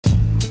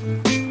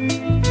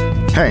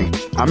Hey,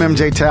 I'm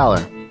MJ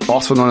Taylor,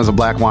 also known as a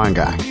Black Wine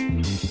Guy.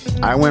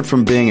 I went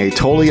from being a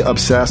totally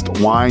obsessed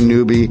wine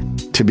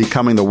newbie to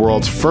becoming the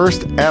world's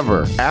first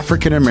ever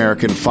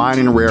African-American fine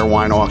and rare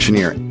wine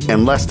auctioneer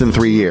in less than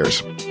 3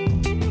 years.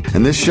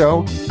 In this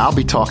show, I'll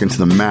be talking to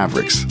the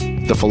mavericks,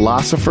 the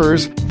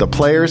philosophers, the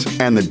players,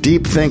 and the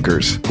deep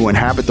thinkers who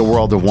inhabit the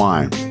world of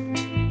wine.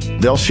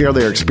 They'll share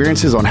their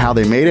experiences on how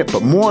they made it,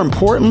 but more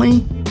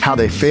importantly, how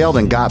they failed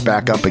and got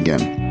back up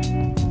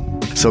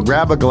again. So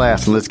grab a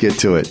glass and let's get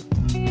to it.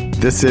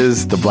 This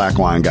is the Black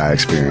Wine Guy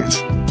Experience.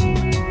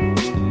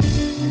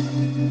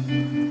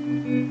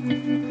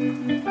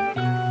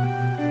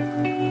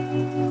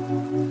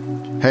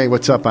 Hey,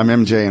 what's up? I'm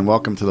MJ and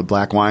welcome to the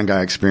Black Wine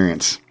Guy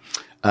Experience.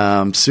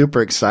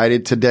 Super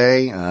excited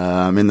today.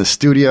 I'm in the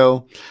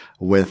studio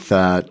with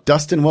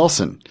Dustin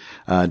Wilson.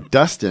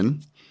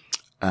 Dustin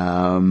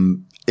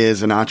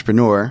is an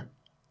entrepreneur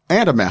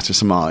and a master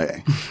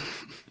sommelier.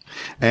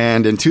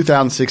 And in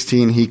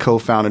 2016, he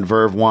co-founded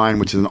Verve Wine,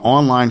 which is an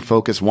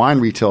online-focused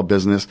wine retail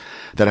business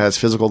that has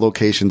physical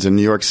locations in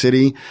New York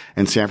City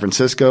and San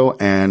Francisco,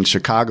 and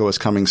Chicago is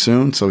coming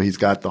soon. So he's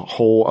got the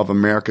whole of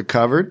America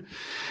covered.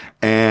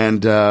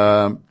 And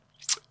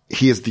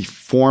he is the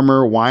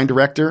former wine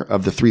director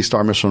of the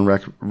 3-star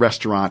Michelin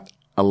restaurant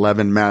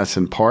 11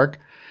 Madison Park.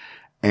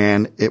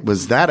 And it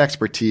was that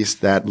expertise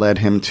that led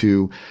him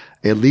to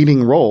a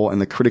leading role in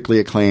the critically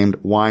acclaimed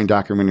wine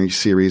documentary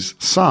series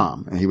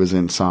Somm. And he was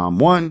in Somm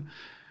 1,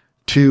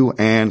 2,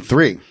 and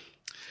 3.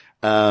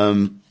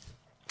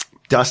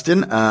 Dustin,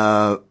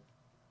 that's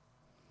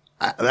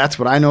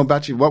what I know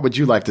about you. What would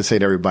you like to say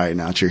to everybody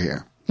now that you're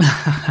here?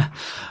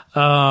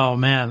 Oh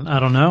man,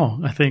 I don't know.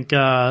 I think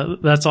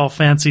that's all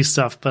fancy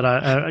stuff, but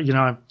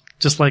I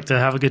just like to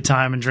have a good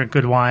time and drink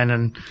good wine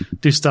and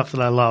do stuff that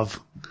I love.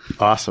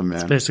 Awesome, man.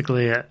 That's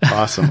basically it.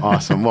 Awesome.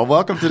 Well,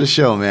 welcome to the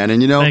show, man.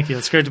 And thank you.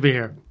 It's great to be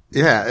here.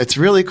 Yeah, it's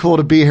really cool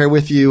to be here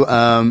with you.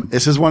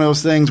 This is one of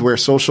those things where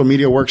social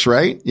media works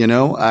right.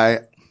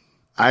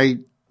 I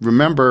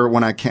remember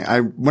when I came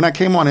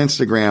on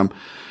Instagram,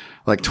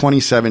 like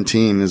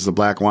 2017 as the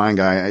Black Wine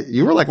Guy,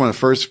 you were like one of the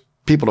first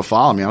people to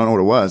follow me. I don't know what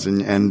it was.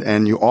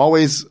 And you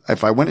always,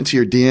 if I went into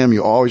your DM,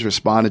 you always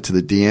responded to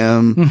the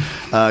DM.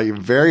 You're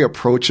very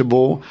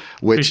approachable,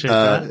 which,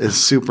 is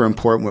super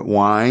important with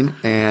wine.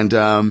 And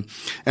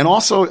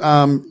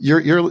also,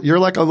 you're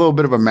like a little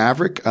bit of a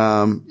maverick.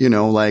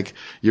 Like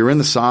you're in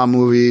the Somm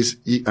movies.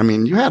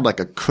 You had like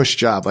a cush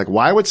job. Like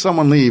why would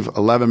someone leave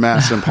 11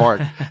 Madison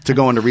Park to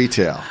go into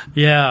retail?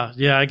 Yeah.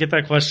 I get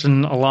that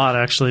question a lot,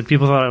 actually.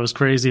 People thought I was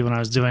crazy when I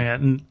was doing it.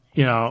 And,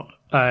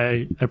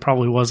 I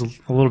probably was a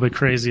little bit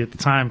crazy at the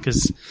time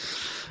because,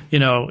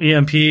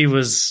 EMP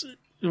is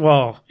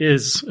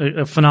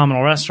a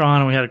phenomenal restaurant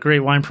and we had a great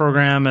wine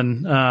program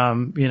and,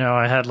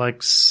 I had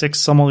like 6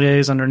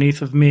 sommeliers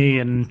underneath of me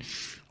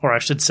or I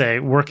should say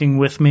working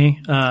with me.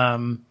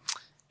 We're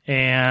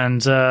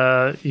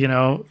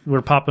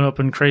popping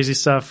open crazy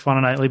stuff on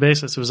a nightly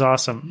basis. It was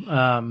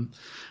awesome.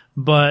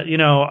 But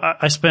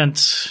I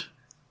spent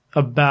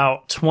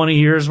about 20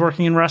 years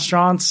working in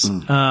restaurants.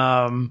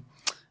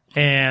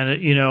 And,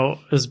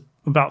 is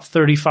about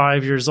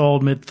 35 years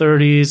old,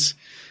 mid-30s,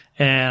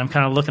 and I'm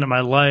kind of looking at my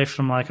life.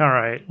 And I'm like, all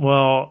right,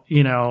 well,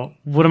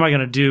 what am I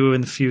going to do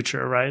in the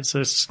future, right? So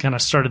it's kind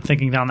of started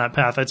thinking down that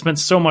path. I'd spent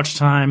so much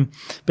time,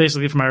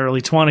 basically from my early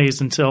 20s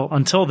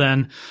until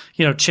then,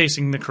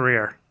 chasing the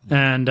career.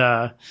 And,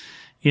 at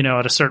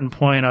a certain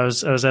point, I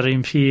was at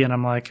EMP, and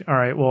I'm like, all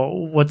right,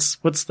 well, what's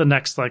the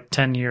next like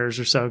 10 years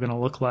or so going to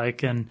look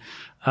like? And,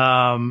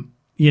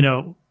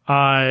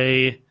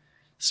 I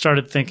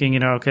started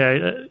thinking,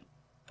 okay,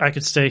 I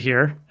could stay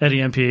here at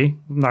EMP. I'm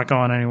not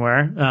going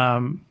anywhere.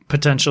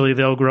 Potentially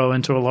they'll grow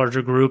into a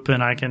larger group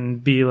and I can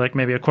be like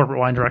maybe a corporate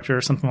wine director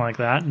or something like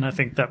that. And I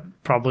think that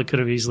probably could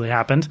have easily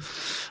happened.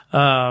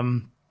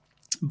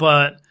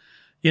 But,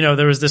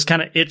 there was this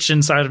kind of itch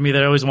inside of me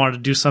that I always wanted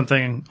to do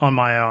something on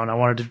my own. I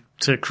wanted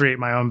to create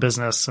my own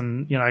business.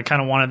 And, I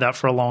kind of wanted that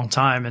for a long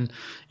time. And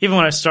even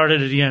when I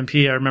started at EMP,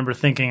 I remember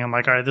thinking, I'm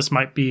like, all right, this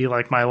might be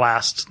like my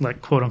last,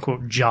 like, quote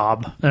unquote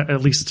job,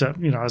 at least,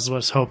 as I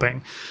was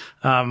hoping.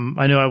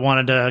 I knew I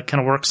wanted to kind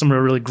of work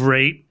somewhere really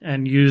great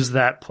and use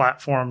that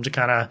platform to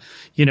kind of,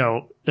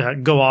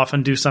 go off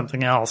and do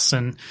something else.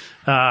 And,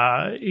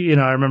 I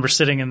remember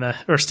standing in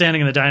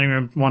the dining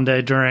room one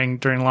day during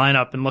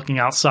lineup and looking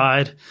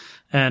outside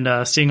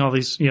and seeing all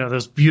these,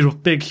 those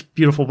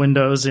beautiful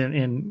windows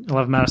in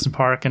 11 Madison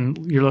Park,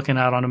 and you're looking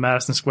out onto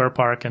Madison Square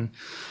Park and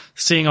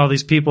seeing all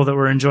these people that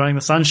were enjoying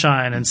the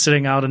sunshine and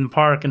sitting out in the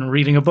park and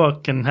reading a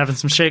book and having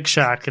some Shake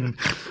Shack and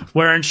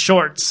wearing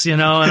shorts,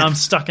 and I'm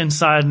stuck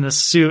inside in this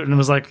suit. And it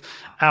was like,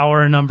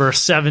 hour number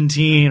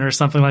 17 or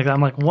something like that.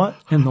 I'm like, what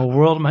in the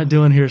world am I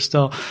doing here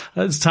still?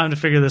 It's time to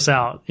figure this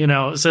out,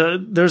 So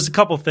there's a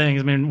couple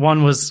things. I mean,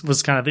 one was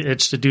kind of the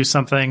itch to do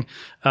something.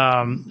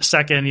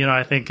 Second,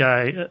 I think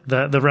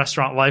the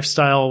restaurant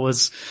lifestyle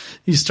was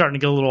starting to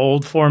get a little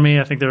old for me.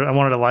 I think I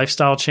wanted a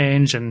lifestyle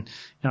change, and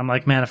I'm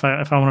like, man, if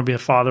I want to be a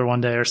father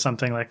one day or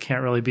something, like,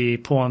 can't really be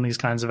pulling these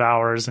kinds of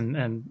hours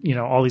and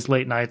all these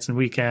late nights and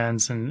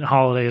weekends and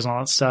holidays and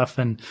all that stuff.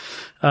 And,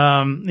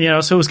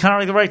 so it was kind of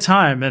like the right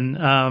time. And,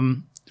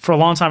 for a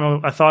long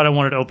time, I thought I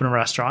wanted to open a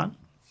restaurant.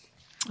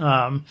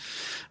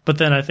 But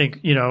then I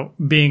think,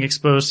 being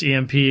exposed to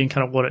EMP and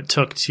kind of what it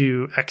took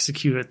to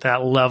execute at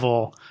that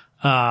level,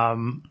 I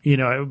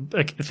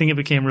think it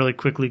became really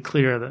quickly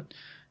clear that,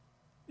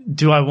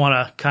 do I want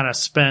to kind of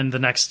spend the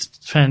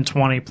next 10,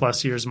 20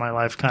 plus years of my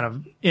life kind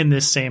of in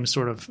this same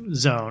sort of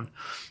zone?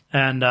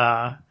 And,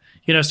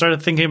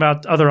 started thinking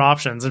about other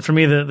options. And for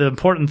me, the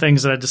important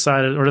things that I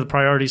decided, or the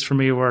priorities for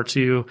me, were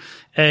to,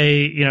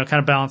 kind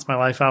of balance my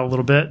life out a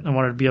little bit. I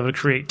wanted to be able to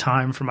create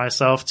time for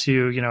myself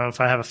to,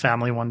 if I have a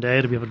family one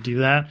day, to be able to do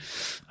that.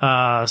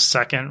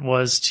 Second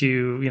was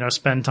to,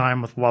 spend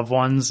time with loved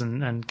ones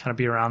and kind of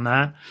be around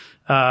that.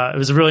 It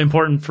was really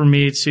important for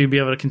me to be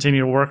able to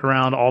continue to work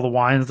around all the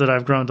wines that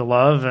I've grown to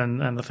love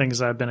and the things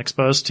that I've been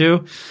exposed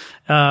to.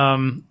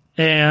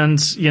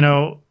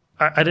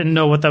 I didn't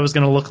know what that was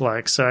going to look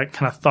like. So I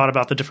kind of thought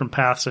about the different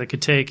paths that I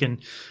could take. And,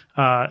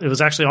 it was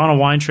actually on a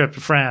wine trip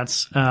to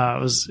France.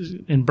 It was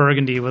in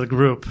Burgundy with a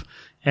group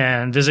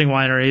and visiting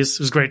wineries. It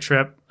was a great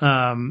trip.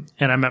 And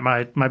I met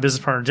my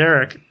business partner,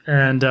 Derek,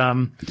 and,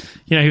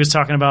 he was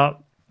talking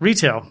about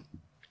retail.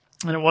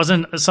 And it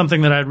wasn't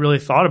something that I'd really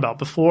thought about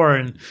before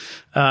and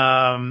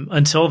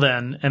until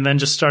then, and then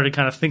just started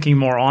kind of thinking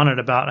more on it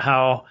about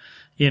how,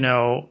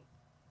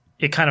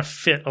 it kind of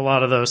fit a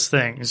lot of those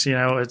things.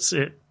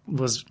 It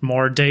was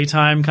more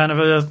daytime kind of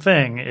a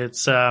thing.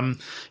 It's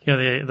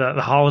the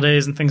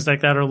holidays and things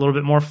like that are a little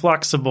bit more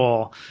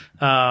flexible.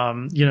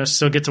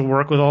 Still get to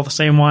work with all the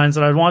same wines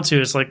that I'd want to.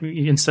 It's like,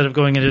 instead of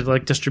going into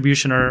like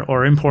distribution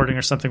or importing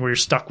or something where you're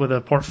stuck with a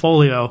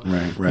portfolio,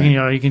 right.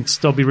 You can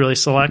still be really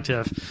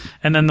selective.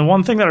 And then the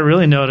one thing that I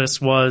really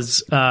noticed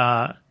was,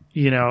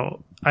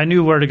 I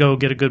knew where to go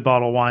get a good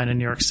bottle of wine in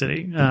New York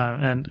City.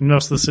 And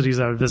most of the cities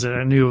I would visit,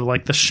 I knew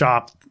like the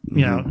shop,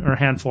 or a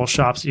handful of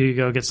shops, you could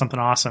go get something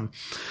awesome.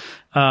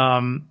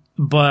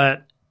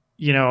 But,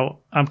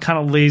 I'm kind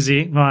of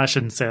lazy. Well, I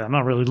shouldn't say that. I'm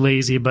not really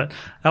lazy, but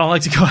I don't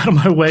like to go out of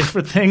my way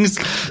for things.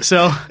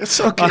 So it's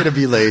okay to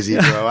be lazy,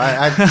 bro.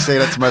 I say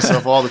that to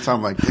myself all the time.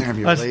 I'm like, damn,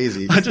 you're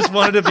lazy. I just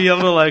wanted to be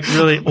able to like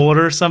really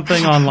order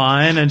something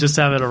online and just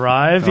have it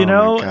arrive, my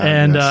God,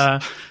 and,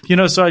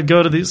 yes. So I'd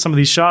go to some of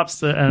these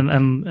shops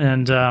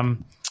and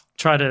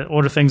try to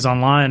order things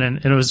online,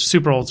 and it was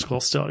super old school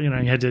still. You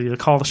had to either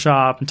call the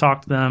shop and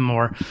talk to them,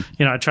 or,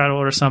 I tried to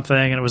order something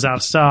and it was out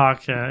of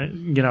stock.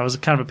 It was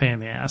kind of a pain in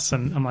the ass.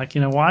 And I'm like,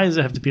 why does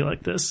it have to be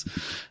like this?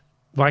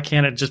 Why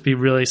can't it just be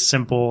really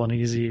simple and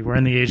easy? We're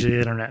in the age of the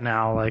internet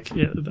now. Like,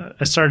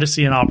 I started to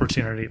see an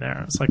opportunity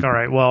there. It's like, all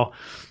right, well,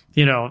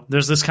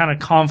 there's this kind of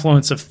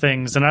confluence of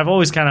things, and I've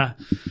always kind of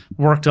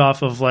worked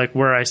off of like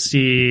where I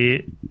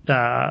see,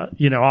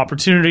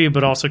 opportunity,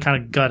 but also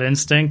kind of gut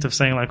instinct of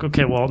saying like,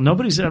 okay, well,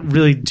 nobody's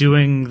really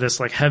doing this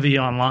like heavy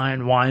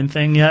online wine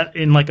thing yet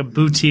in like a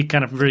boutique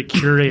kind of very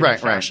curated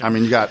fashion. Right. I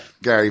mean, you got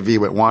Gary V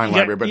with Wine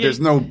Library, but there's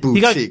no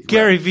boutique. You got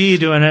Gary V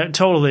doing it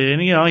totally,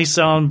 and he's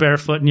selling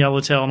Barefoot and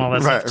Yellowtail and all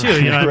that stuff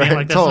too. You know what I mean?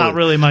 Like, that's not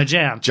really my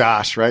jam.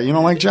 Josh, right? You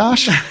don't like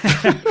Josh?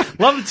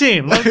 Love the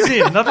team.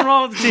 Nothing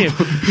wrong with the team.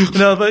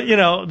 But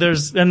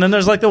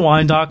there's like the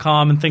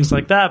wine.com and things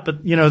like that,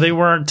 but they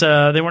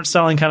weren't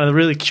selling kind of the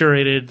really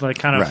curated, like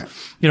kind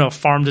of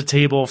farm to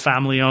table,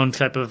 family owned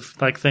type of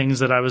like things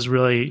that I was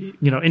really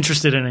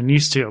interested in and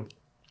used to.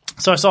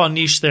 So I saw a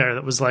niche there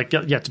that was like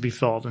yet to be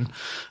filled, and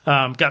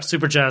got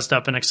super jazzed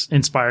up and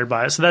inspired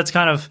by it. So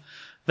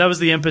that was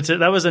the impetus.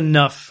 That was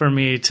enough for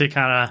me to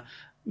kind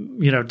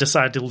of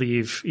decide to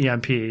leave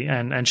EMP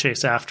and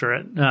chase after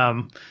it.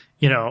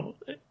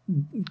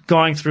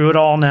 Going through it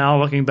all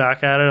now, looking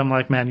back at it, I'm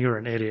like, man, you were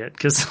an idiot.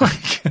 Cause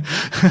like,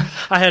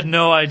 I had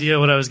no idea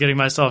what I was getting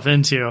myself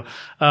into.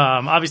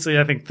 Obviously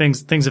I think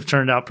things have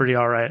turned out pretty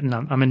all right, and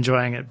I'm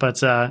enjoying it.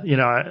 But,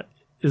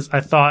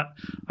 I thought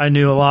I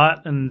knew a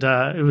lot, and,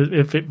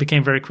 it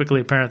became very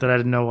quickly apparent that I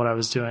didn't know what I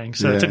was doing.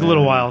 So it took a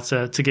little while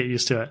to get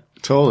used to it.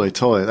 Totally.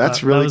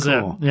 That's really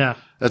cool. It. Yeah.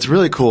 That's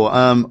really cool.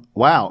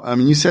 Wow. I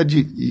mean, you said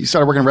you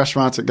started working in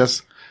restaurants, I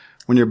guess,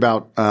 when you're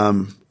about,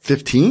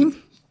 15?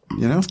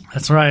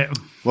 That's right.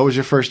 What was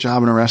your first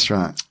job in a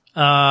restaurant?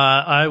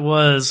 I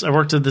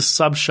worked at this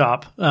sub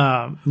shop,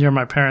 near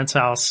my parents'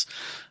 house.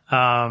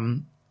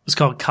 It was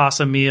called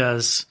Casa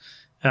Mia's,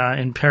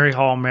 in Perry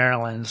Hall,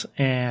 Maryland,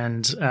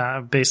 and,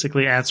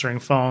 basically answering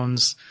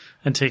phones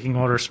and taking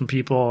orders from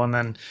people, and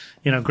then,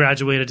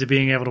 graduated to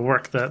being able to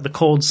work the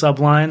cold sub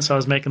line. So I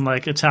was making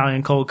like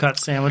Italian cold cut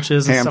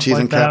sandwiches and ham, stuff cheese,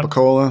 like and that.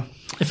 capicola.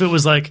 If it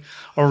was like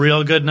a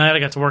real good night, I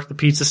got to work the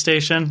pizza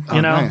station,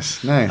 Nice.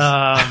 So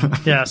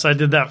I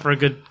did that for a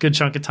good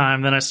chunk of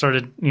time. Then I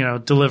started,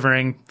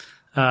 delivering,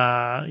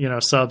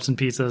 subs and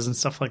pizzas and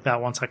stuff like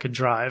that once I could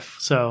drive.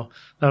 So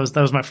that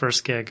was my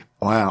first gig.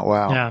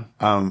 Wow. Yeah.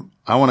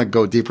 I want to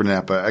go deeper than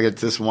that, but I get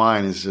this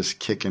wine is just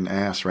kicking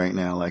ass right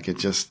now. Like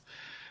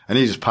I know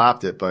you just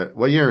popped it, but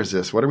what year is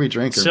this? What are we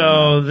drinking?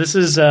 So right this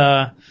is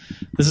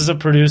a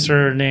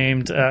producer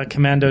named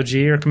Commando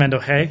G or Commando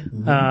Hay.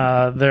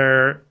 Mm-hmm.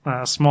 They're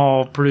a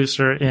small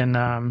producer in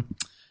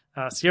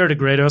Sierra de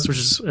Gredos, which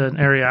is an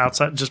area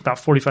outside, just about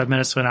 45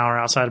 minutes to an hour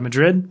outside of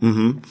Madrid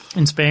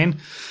in Spain.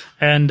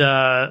 And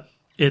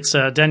it's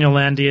Daniel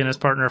Landy and his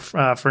partner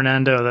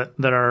Fernando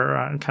that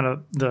are kind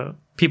of the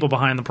people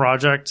behind the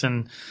project.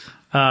 And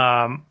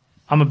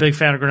I'm a big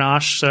fan of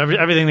Grenache, so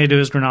everything they do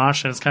is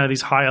Grenache, and it's kind of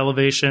these high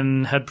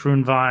elevation head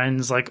prune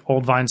vines, like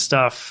old vine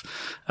stuff,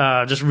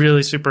 just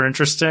really super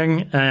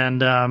interesting.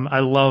 And I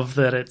love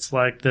that it's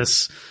like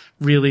this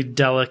really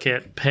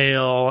delicate,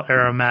 pale,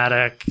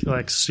 aromatic,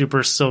 like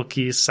super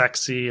silky,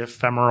 sexy,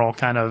 ephemeral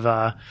kind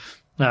of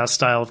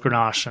style of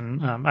Grenache.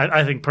 And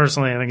I think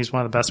personally, he's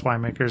one of the best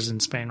winemakers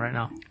in Spain right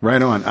now.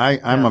 Right on.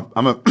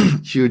 I'm a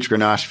huge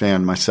Grenache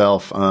fan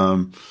myself.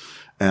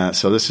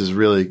 So this is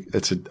really,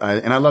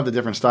 and I love the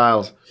different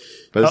styles,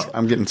 but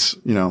I'm getting,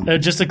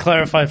 just to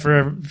clarify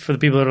for the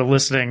people that are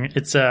listening,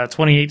 it's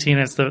 2018.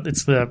 It's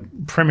the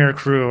Premier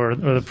Cru or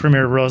the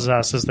Premier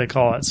Rosas as they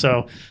call it.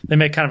 So they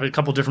make kind of a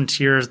couple different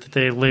tiers that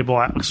they label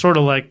out, sort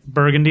of like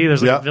Burgundy.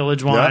 There's like a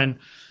village wine. Yep.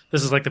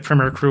 This is like the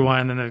Premier Cru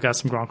wine, then they've got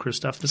some Grand Cru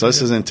stuff. So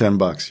this isn't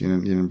 $10.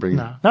 You didn't bring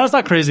it. No, it's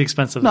not crazy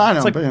expensive. No, I know,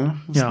 it's like, but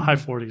high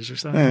 40s or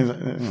something.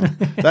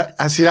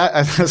 That's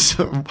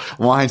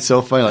wine's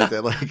so funny like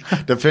that.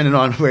 Like depending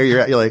on where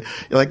you're at, you're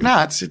like,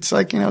 nah, it's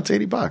like it's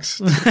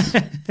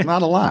 $80. It's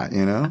not a lot,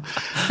 and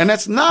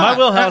that's not. My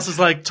wheelhouse is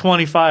like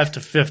 25 to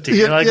 50.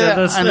 Yeah,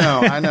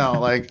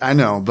 I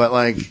know, but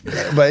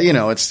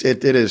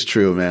it is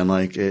true, man.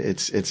 Like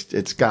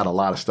it's got a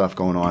lot of stuff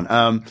going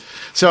on.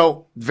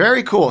 So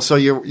very cool. So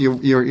you're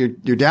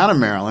down in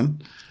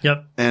Maryland.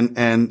 Yep. And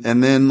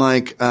then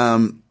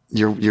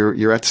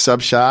you're at the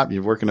sub shop,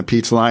 you're working a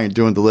pizza line, you're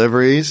doing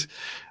deliveries.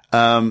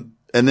 And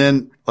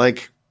then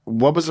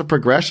what was the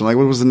progression? Like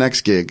what was the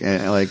next gig?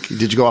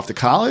 Did you go off to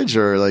college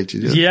or did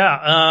you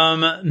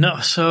no.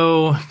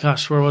 So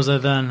gosh, where was I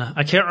then?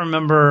 I can't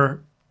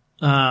remember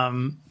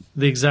the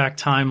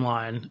exact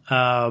timeline.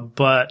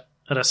 But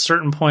at a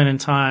certain point in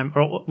time,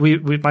 or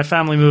my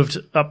family moved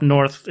up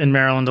north in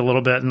Maryland a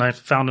little bit, and I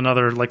found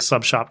another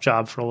sub shop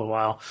job for a little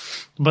while.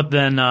 But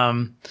then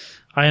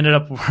I ended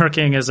up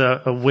working as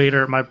a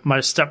waiter.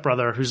 My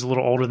stepbrother, who's a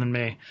little older than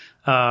me,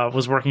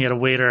 was working as a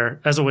waiter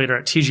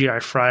at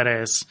TGI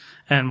Fridays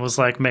and was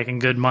making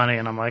good money.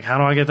 And I'm like, how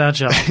do I get that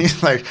job?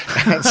 That's like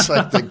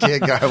the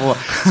gig I want.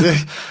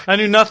 I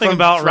knew nothing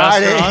about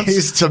restaurants.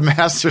 Fridays to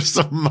master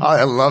Sommelier.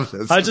 I love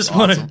this. I just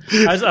wanted.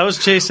 I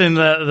was chasing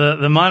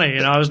the money.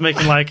 I was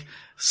making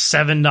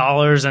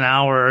 $7 an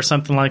hour or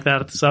something like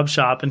that at the sub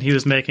shop, and he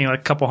was making a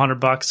couple $100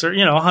 or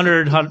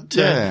 $100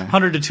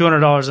 to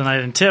 $200 a night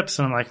in tips.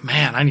 And I'm like,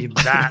 man, I need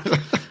that.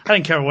 I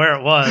didn't care where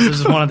it was. I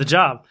just wanted the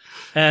job.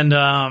 And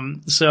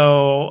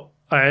so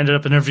I ended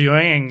up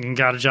interviewing and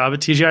got a job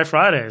at TGI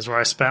Fridays, where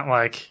I spent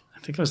I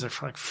think I was there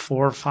for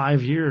 4 or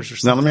 5 years or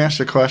something. Now let me ask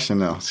you a question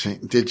though.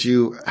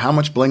 How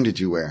much bling did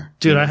you wear?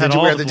 Dude, I had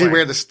all the bling. Did you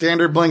wear the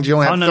standard bling? Did you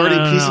only have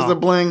 30 pieces of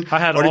bling? I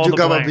had all the bling. Or did you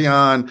go up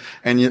beyond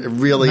and you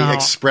really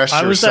express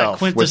yourself? I was that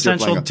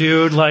quintessential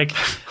dude.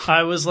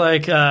 I was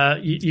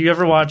you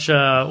ever watch,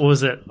 what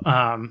was it?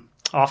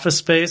 Office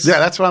Space? Yeah,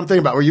 that's what I'm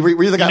thinking about. Were you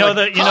the guy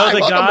the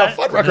guy?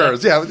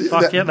 Fuddruckers.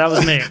 Fuck yeah, that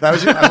was me. That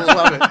was you. I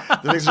love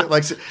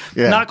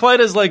it. Not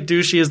quite as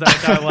douchey as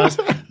that guy was,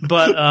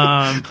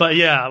 but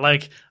yeah,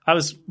 I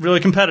was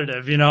really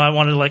competitive. I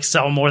wanted to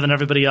sell more than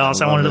everybody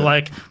else. I wanted to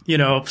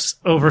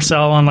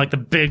oversell on the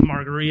big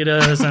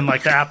margaritas and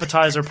the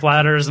appetizer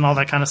platters and all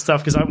that kind of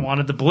stuff because I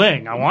wanted the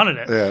bling. I wanted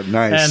it. Yeah,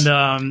 nice.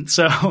 And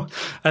so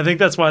I think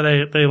that's why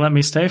they let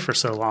me stay for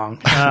so long.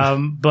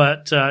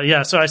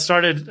 So I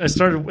started as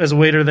a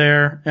waiter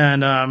there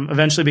and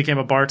eventually became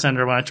a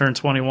bartender when I turned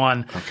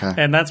 21. Okay.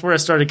 And that's where I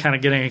started kind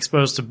of getting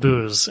exposed to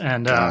booze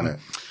and Got it.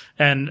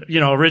 And,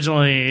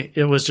 originally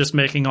it was just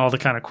making all the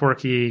kind of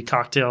quirky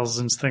cocktails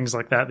and things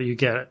like that you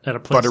get at a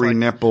place. Buttery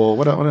nipple.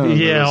 What all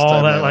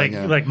that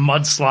like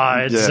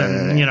mudslides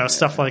and,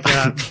 stuff like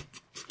that.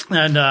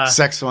 And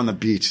Sex on the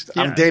beach.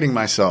 Yeah. I'm dating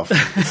myself.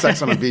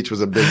 Sex on the beach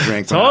was a big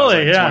drink.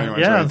 Totally.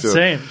 Yeah.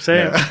 Same.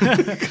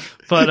 Yeah.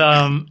 But,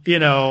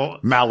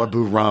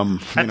 Malibu rum.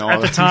 At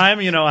the time,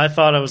 I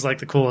thought I was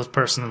the coolest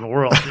person in the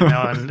world,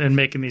 and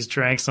making these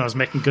drinks and I was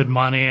making good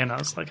money and I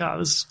was like, oh,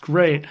 this is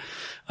great.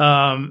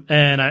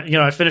 And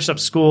I finished up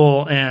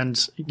school and,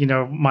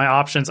 my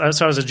options, I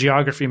was a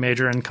geography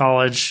major in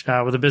college,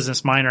 with a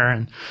business minor.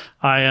 And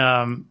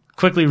I,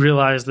 quickly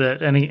realized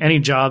that any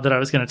job that I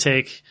was going to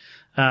take,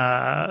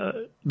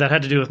 that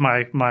had to do with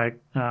my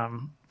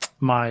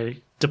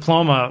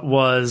diploma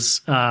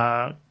was,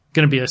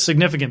 going to be a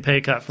significant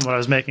pay cut from what I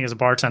was making as a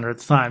bartender at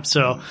the time.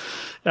 So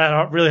I had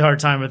a really hard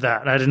time with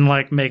that. I didn't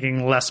like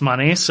making less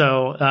money.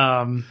 So,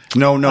 Hi,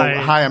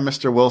 I'm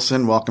Mr.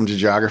 Wilson. Welcome to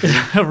geography.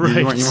 Right.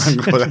 You want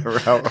to go that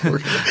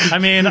route? I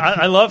mean,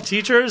 I love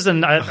teachers,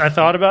 and I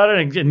thought about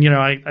it, and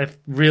I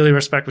really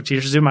respect what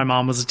teachers do. My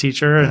mom was a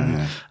teacher,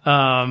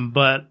 and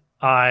but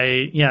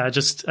I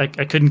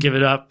couldn't give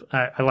it up.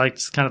 I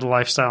liked kind of the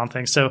lifestyle and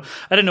things. So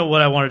I didn't know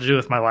what I wanted to do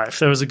with my life.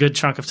 There was a good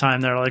chunk of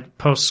time there, like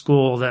post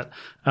school, that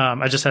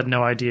I just had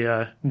no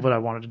idea what I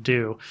wanted to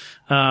do.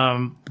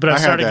 But I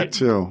had that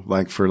too,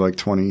 like for like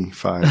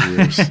 25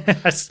 years.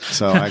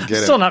 So I get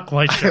it. Still not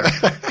quite sure.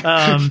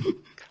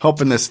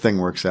 Hoping this thing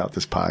works out,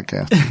 this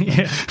podcast.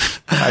 Yeah.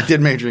 I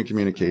did major in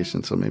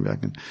communication, so maybe I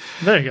can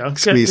there you go.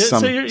 squeeze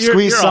something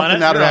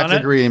out of that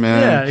degree,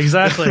 man. Yeah,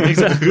 exactly.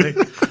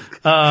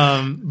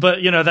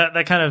 But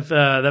that kind of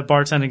that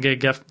bartending gig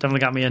definitely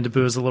got me into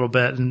booze a little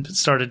bit, and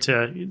started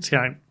to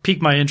kind of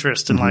pique my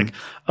interest in like,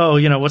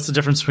 what's the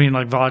difference between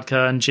like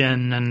vodka and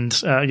gin, and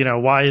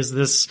why is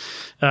this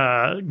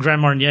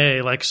Grand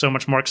Marnier like so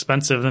much more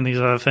expensive than these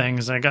other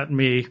things? And it got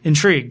me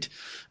intrigued.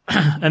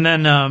 And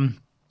then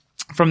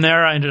from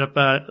there, I ended up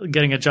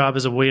getting a job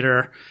as a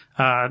waiter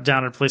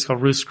down at a place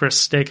called Ruth's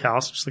Chris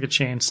Steakhouse, which is like a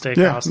chain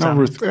steakhouse. Yeah,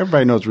 Ruth.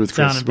 Everybody knows Ruth's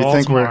Chris. Down in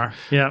Baltimore.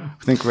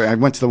 I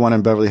went to the one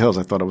in Beverly Hills.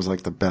 I thought it was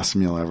like the best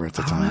meal ever at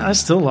the time. I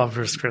still love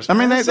Ruth's Chris. I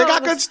mean, they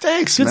got good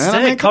steaks, man. Steak,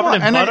 I mean, covered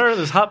in butter.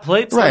 There's hot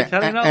plates. Right.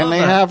 Like, and they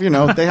have,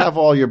 they have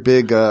all your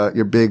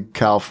big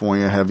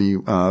California heavy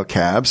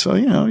cabs. So,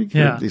 you can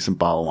get a decent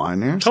bottle of wine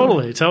there.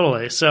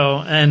 Totally. So,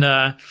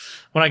 and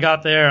when I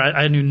got there,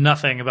 I knew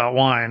nothing about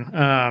wine,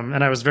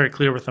 and I was very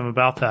clear with them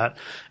about that.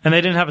 And they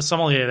didn't have a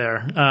sommelier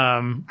there,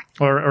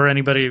 or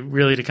anybody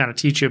really to kind of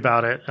teach you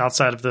about it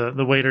outside of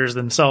the waiters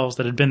themselves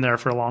that had been there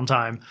for a long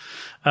time.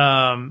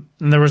 And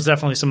there was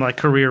definitely some like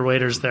career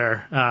waiters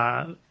there,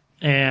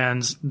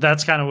 and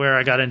that's kind of where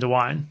I got into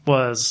wine,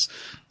 was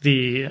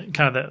the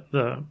kind of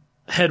the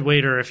head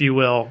waiter, if you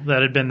will,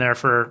 that had been there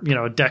for,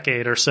 a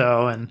decade or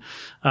so, and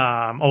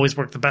always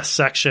worked the best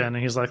section. And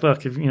he's like,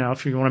 look, if you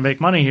want to make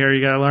money here,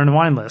 you got to learn the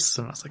wine list.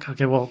 And I was like,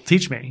 okay, well,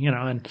 teach me,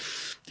 and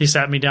he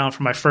sat me down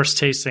for my first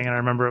tasting. And I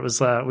remember it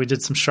was, we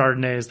did some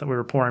Chardonnays that we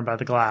were pouring by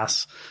the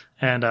glass.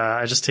 And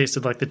I just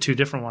tasted like the two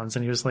different ones.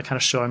 And he was like kind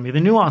of showing me the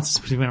nuances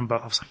between them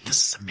both. I was like,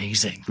 this is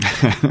amazing.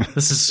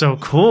 This is so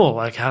cool.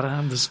 Like,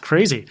 this is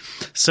crazy.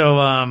 So,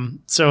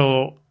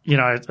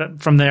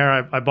 from there,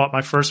 I bought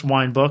my first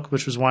wine book,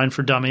 which was Wine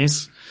for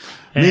Dummies.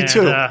 Me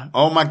too.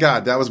 Oh my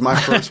God. That was my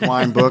first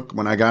wine book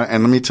when I got it.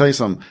 And let me tell you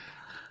something.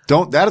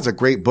 That is a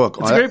great book.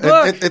 It's a great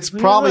book. It's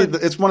probably,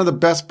 it's one of the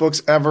best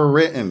books ever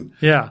written.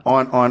 Yeah.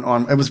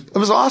 It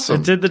was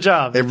awesome. It did the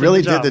job. It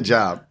really did the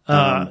job.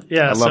 I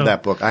love so,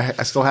 that book.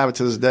 I still have it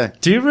to this day.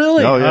 Do you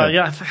really? Oh,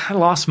 yeah. I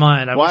lost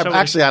mine. I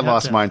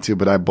lost mine too,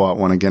 but I bought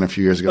one again a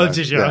few years ago. Oh,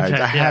 did you? Okay.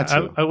 I had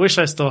to. I wish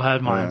I still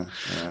had mine.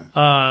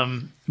 Yeah.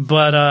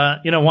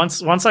 But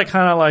once I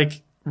kind of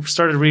like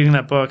started reading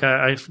that book,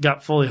 I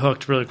got fully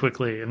hooked really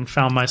quickly and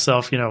found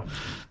myself,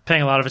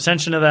 paying a lot of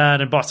attention to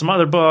that, and bought some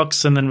other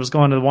books, and then was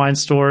going to the wine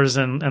stores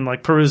and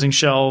like perusing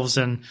shelves,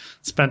 and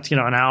spent, an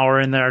hour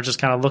in there just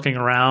kind of looking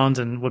around,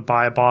 and would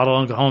buy a bottle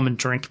and go home and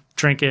drink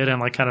it and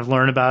like kind of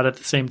learn about it at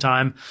the same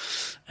time.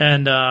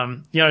 And,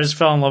 I just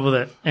fell in love with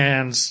it.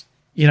 And,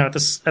 at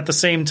the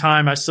same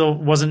time, I still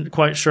wasn't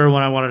quite sure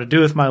what I wanted to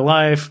do with my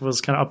life. It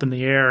was kind of up in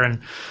the air.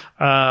 And,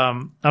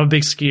 I'm a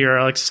big skier.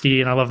 I like to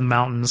ski and I love the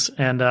mountains.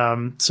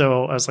 And,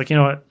 so I was like, you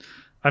know what?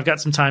 I've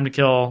got some time to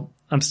kill.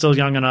 I'm still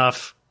young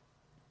enough.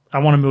 I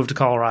want to move to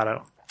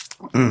Colorado.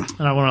 And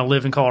I want to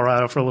live in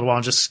Colorado for a little while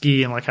and just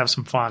ski and like have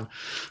some fun.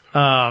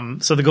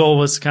 So the goal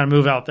was to kind of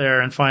move out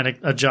there and find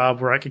a job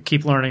where I could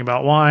keep learning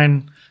about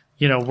wine,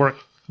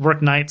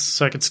 work nights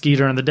so I could ski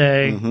during the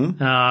day.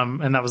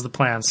 And that was the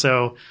plan.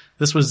 So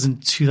this was in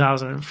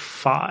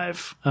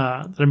 2005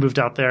 that I moved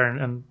out there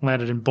and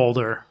landed in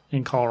Boulder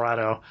in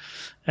Colorado.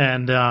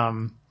 And,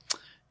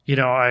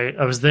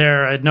 I was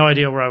there. I had no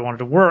idea where I wanted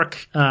to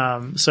work.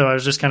 So I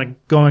was just kind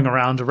of going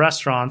around to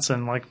restaurants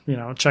and like,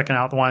 checking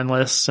out the wine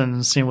lists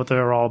and seeing what they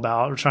were all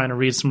about, or trying to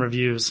read some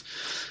reviews.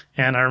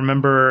 And I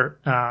remember,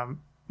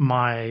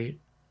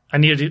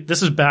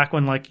 this was back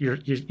when like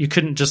you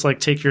couldn't just like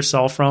take your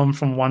cell phone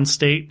from one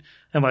state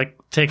and like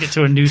take it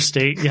to a new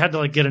state. You had to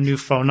like get a new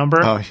phone number.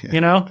 Oh,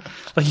 yeah.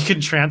 Like you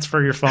couldn't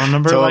transfer your phone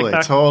number.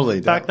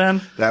 Back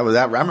then. I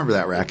remember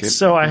that racket.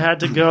 So I had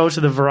to go to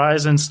the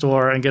Verizon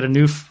store and get a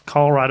new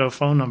Colorado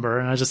phone number.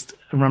 And I just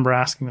remember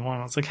asking the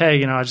one, I was like,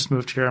 hey, I just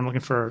moved here. I'm looking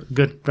for a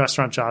good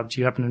restaurant job. Do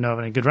you happen to know of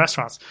any good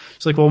restaurants?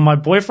 She's like, well, my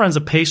boyfriend's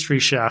a pastry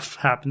chef,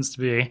 happens to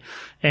be,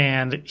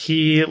 and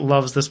he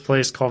loves this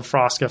place called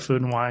Frosca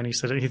Food and Wine. He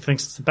said he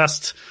thinks it's the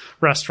best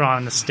restaurant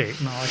in the state.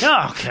 And I'm like,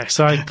 oh, okay.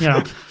 So I,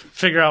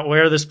 figure out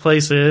where this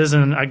place is,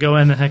 and I go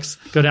down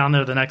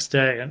there the next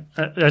day, and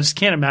I just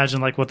can't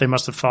imagine like what they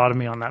must have thought of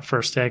me on that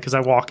first day, because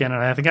I walk in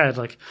and I think I had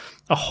like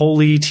a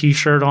holy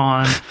t-shirt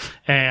on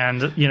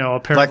and, a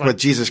pair like of with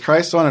Jesus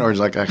Christ on it, or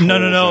just like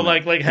no,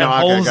 like had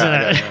holes in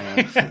it.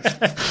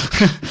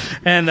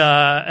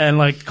 And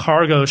like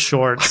cargo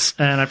shorts,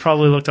 and I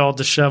probably looked all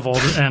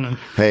disheveled. And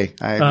hey,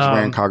 I was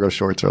wearing cargo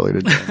shorts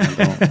earlier today.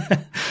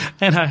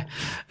 and I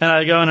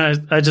go and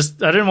I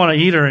didn't want to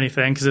eat or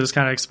anything because it was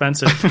kind of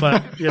expensive,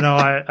 but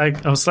I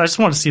just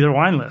wanted to see their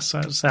wine list. So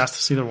I just asked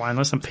to see their wine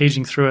list. I'm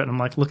paging through it and I'm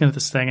like looking at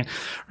this thing. And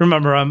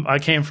remember, I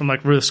came from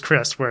like Ruth's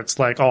Chris, where it's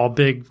like all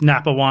big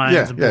Napa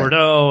wines and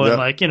Bordeaux and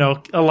like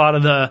a lot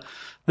of the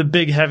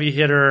big heavy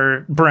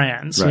hitter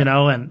brands, right.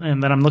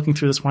 And then I'm looking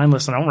through this wine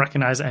list and I don't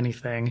recognize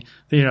anything.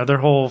 Their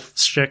whole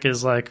shtick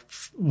is like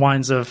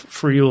wines of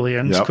Friuli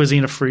and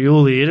cuisine of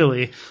Friuli,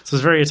 Italy. So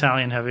it's very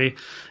Italian heavy.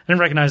 I didn't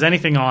recognize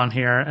anything on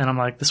here. And I'm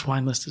like, this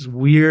wine list is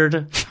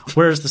weird.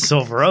 Where's the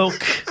Silver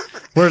Oak?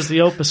 Where's the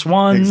Opus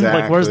One?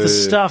 Exactly. Like, where's the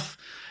stuff?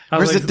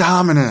 Where's the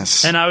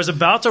Dominus? And I was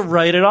about to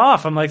write it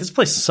off. I'm like, this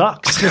place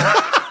sucks.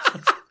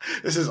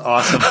 This is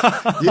awesome.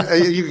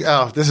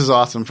 This is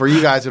awesome. For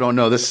you guys who don't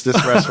know, this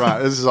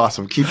restaurant, this is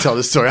awesome. Keep telling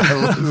the story.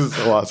 This is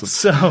so awesome.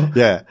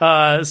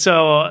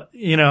 So,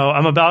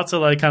 I'm about to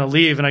like kind of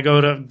leave, and I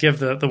go to give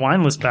the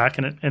wine list back,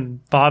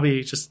 and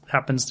Bobby just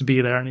happens to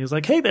be there, and he's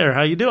like, "Hey there,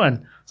 how you doing?"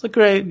 I was like,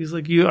 "Great." He's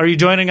like, "Are you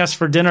joining us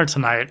for dinner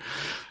tonight?"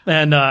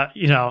 And, I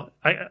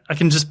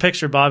can just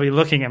picture Bobby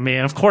looking at me,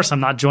 and of course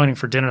I'm not joining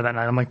for dinner that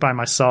night. I'm like by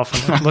myself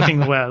and like, looking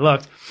the way I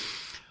looked.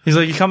 He's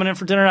like, "You coming in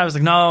for dinner?" I was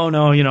like, no,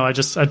 I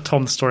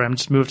told him the story. I'm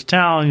just moved to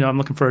town. I'm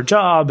looking for a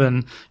job,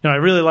 and, I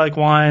really like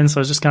wine. So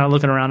I was just kind of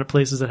looking around at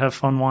places that have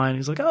fun wine.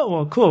 He's like, "Oh,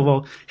 well, cool.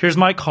 Well, here's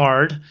my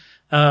card.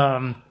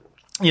 Let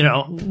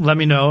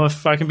me know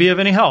if I can be of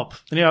any help."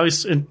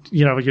 And,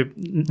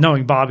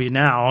 knowing Bobby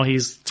now,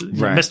 he's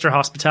right. Mr.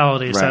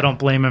 Hospitality. Right. So I don't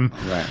blame him.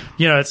 Right.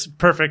 It's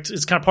perfect.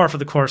 It's kind of par for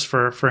the course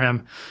for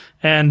him.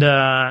 And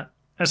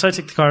so I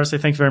take the card, I say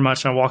thank you very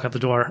much, and I walk out the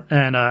door.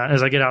 And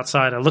as I get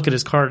outside, I look at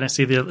his card and I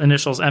see the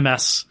initials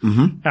MS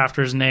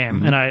after his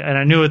name. And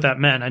I knew what that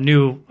meant. I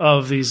knew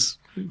of these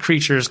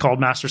creatures called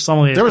Master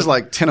Sommelier. There was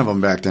like 10 of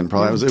them back then,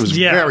 probably. It was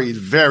very,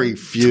 very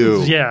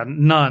few. Yeah,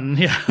 none.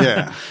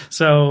 Yeah.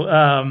 So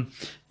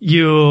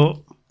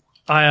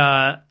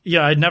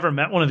I'd never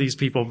met one of these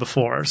people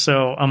before.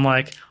 So I'm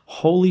like,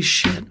 holy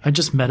shit, I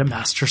just met a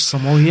Master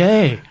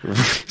Sommelier.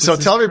 So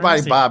tell everybody,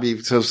 crazy.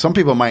 Bobby, so some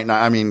people might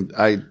not,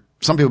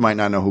 some people might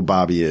not know who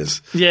Bobby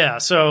is. Yeah.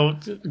 So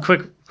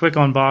quick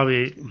on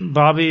Bobby.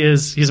 Bobby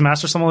he's a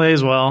Master Sommelier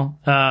as well.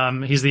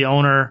 He's the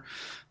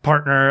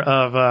partner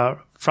of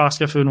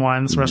Frasca Food and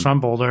Wine, this restaurant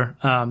in Boulder.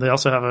 They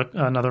also have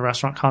another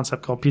restaurant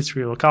concept called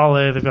Pizzeria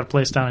Locale. They've got a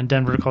place down in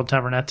Denver called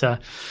Tavernetta.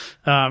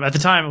 At the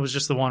time, it was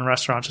just the one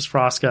restaurant, just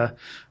Frasca.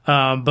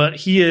 But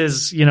he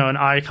is, an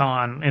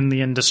icon in the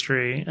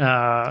industry.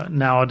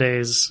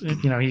 Nowadays,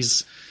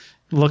 he's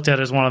looked at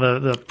as one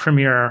of the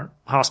premier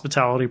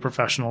hospitality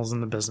professionals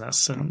in the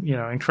business, and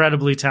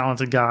incredibly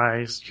talented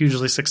guy,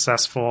 hugely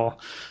successful,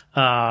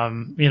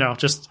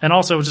 and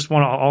also just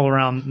one of all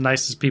around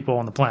nicest people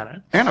on the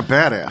planet, and a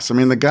badass.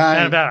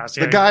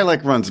 The guy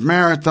like runs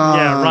marathons.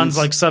 Yeah, runs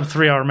like sub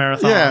 3 hour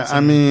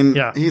marathons.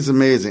 Yeah, he's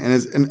amazing.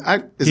 He's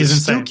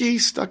insane.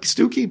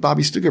 Stookie,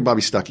 Bobby Stookie or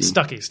Bobby Stuckey?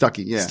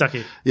 Stuckey, yeah.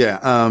 Stuckey. Yeah.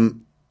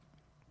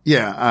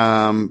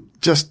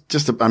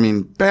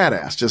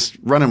 Badass, just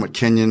running with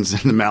Kenyans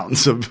in the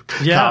mountains of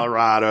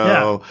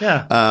Colorado.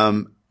 Yeah.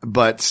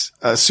 But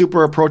a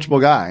super approachable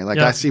guy. Like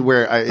I see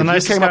where if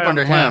you came up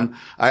under him,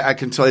 I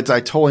can tell I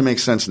totally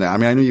makes sense now.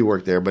 I knew you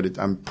worked there, but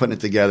I'm putting it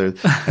together.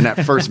 And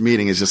that first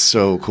meeting is just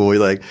so cool. He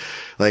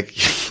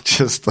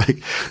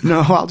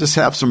no, I'll just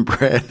have some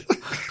bread.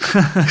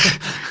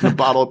 And a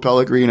bottle of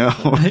Pellegrino.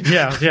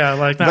 Yeah,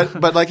 like that.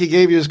 But like he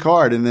gave you his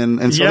card,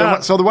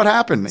 so what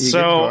happened?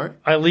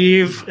 I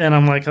leave and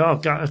I'm like, oh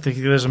God, I think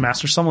there's a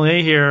Master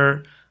Sommelier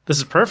here. This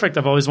is perfect.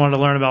 I've always wanted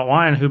to learn about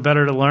wine. Who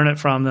better to learn it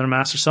from than a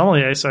Master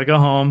Sommelier? So I go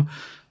home,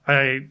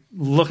 I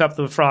look up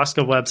the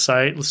Frasca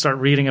website, start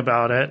reading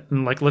about it,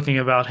 and looking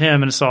about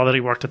him, and I saw that he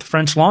worked at the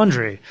French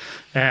Laundry,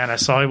 and I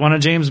saw he won a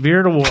James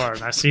Beard Award,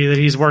 and I see that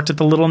he's worked at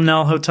the Little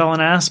Nell Hotel in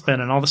Aspen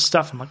and all this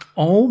stuff. I'm like,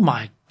 oh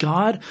my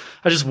God.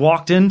 I just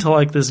walked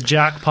into this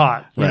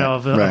jackpot,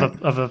 of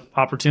a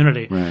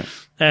opportunity. Right.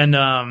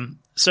 And,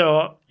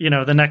 so,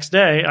 the next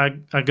day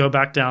I go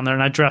back down there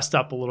and I dressed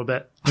up a little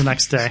bit the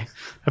next day.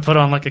 I put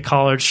on a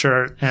collared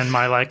shirt and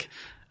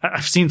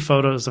I've seen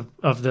photos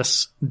of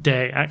this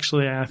day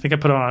actually. I think I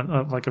put on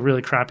a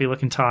really crappy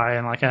looking tie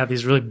and I had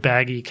these really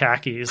baggy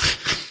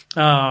khakis.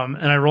 And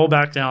I roll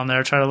back down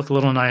there, try to look a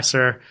little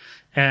nicer.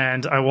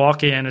 And I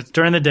walk in, it's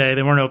during the day.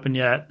 They weren't open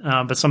yet.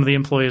 But some of the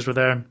employees were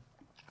there.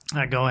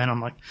 I go in,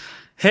 I'm like,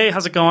 hey,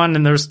 how's it going?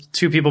 And there's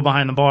 2 people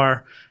behind the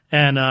bar.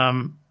 And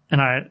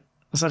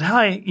I said,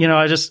 hi,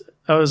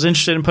 I was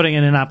interested in putting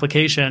in an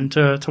application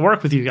to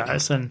work with you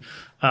guys. And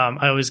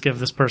I always give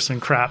this person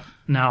crap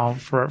now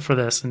for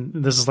this. And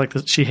this is like,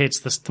 she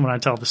hates this when I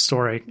tell the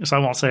story. So I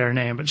won't say her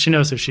name, but she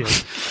knows who she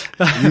is.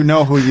 You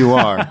know who you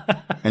are,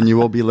 and you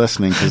will be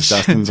listening because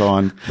Dustin's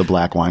on the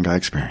Black Wine Guy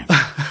Experience.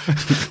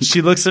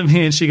 She looks at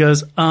me and she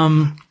goes,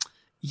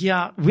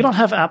 yeah, we don't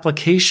have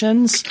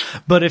applications,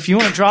 but if you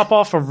want to drop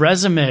off a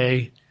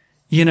resume,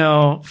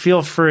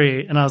 feel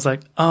free. And I was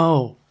like,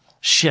 oh,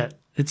 shit.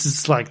 It's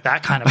just like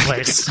that kind of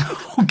place.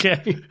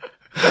 Okay.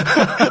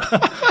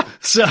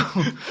 So,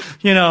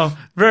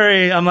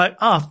 I'm like,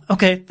 oh,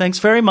 okay, thanks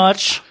very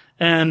much.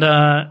 And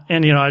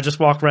I just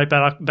walked right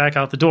back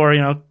out the door,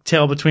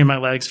 tail between my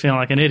legs, feeling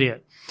like an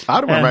idiot.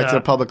 I'd have went right to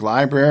the public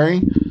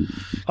library.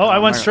 Oh, I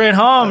went straight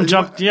home,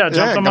 jumped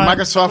on my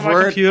Microsoft my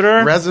Word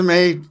computer.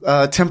 resume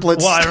templates.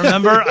 Well,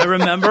 I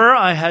remember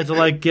I had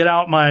to get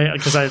out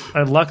because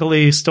I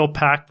luckily still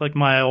packed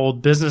my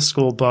old business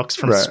school books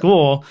from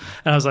school,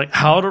 and I was like,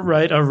 how to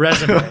write a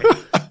resume.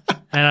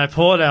 And I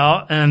pull it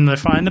out and I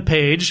find the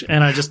page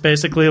and I just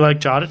basically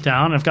jot it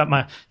down. I've got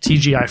my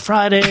TGI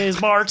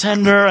Fridays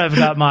bartender. I've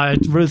got my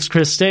Ruth's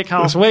Chris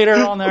Steakhouse waiter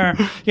on there,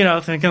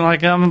 thinking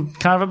I'm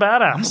kind of a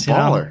badass.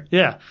 Baller.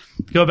 Yeah.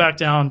 Go back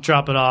down,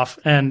 drop it off.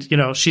 And,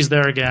 she's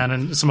there again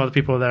and some other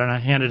people are there and I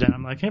hand it in.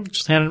 I'm like, hey,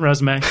 just hand it a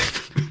resume.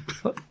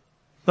 They're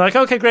like,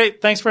 okay,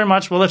 great. Thanks very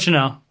much. We'll let you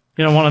know.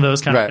 One of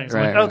those kind of things.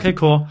 I'm like, okay,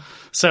 cool.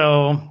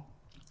 So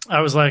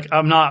I was like,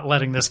 I'm not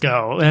letting this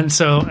go. And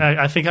so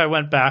I think I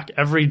went back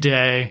every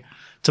day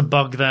to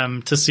bug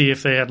them to see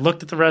if they had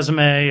looked at the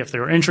resume, if they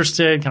were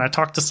interested. Can I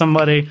talk to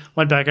somebody?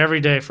 Went back every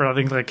day for, I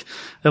think,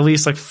 at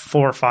least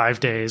 4 or 5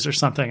 days or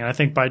something. And I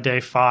think by day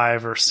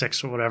 5 or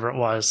 6 or whatever it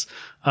was,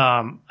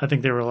 I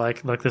think they were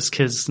like, this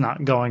kid's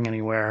not going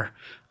anywhere.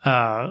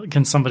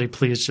 Can somebody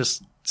please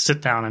just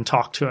sit down and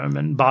talk to him?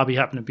 And Bobby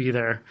happened to be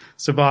there.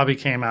 So Bobby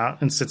came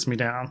out and sits me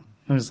down.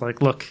 And was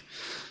like, look,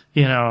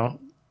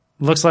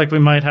 looks like we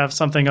might have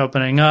something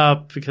opening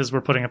up because we're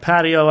putting a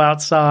patio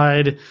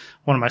outside.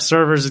 One of my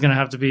servers is going to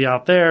have to be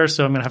out there.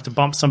 So I'm going to have to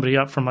bump somebody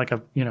up from a,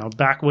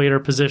 back waiter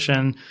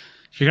position.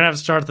 You're going to have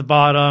to start at the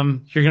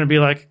bottom. You're going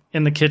to be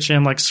in the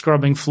kitchen,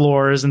 scrubbing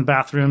floors, in the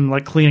bathroom,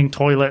 cleaning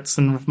toilets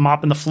and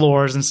mopping the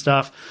floors and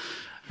stuff.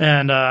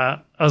 And,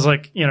 I was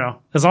like,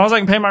 as long as I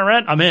can pay my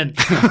rent, I'm in.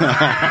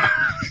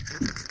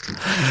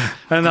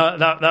 And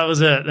that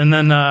was it. And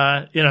then,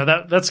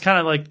 that's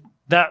kind of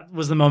that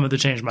was the moment that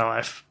changed my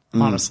life.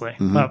 Honestly,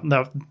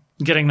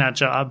 getting that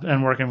job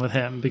and working with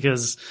him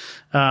because,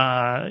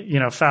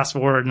 fast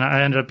forward and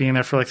I ended up being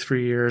there for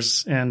 3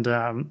 years and,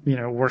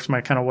 worked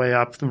my kind of way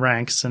up the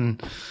ranks and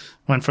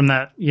went from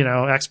that,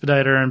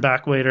 expediter and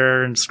back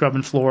waiter and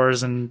scrubbing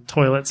floors and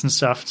toilets and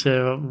stuff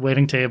to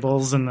waiting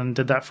tables and then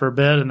did that for a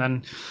bit. And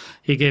then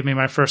he gave me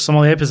my first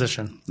sommelier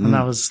position and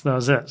that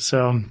was it.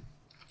 So,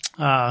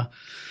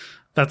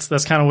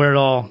 that's kind of where it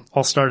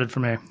all started for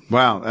me.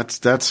 Wow.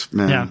 That's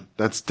man. Yeah.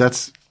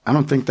 That's, I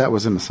don't think that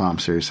was in the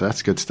Somm series, so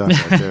that's good stuff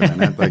right there,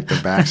 man.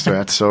 The backstory,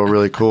 that's so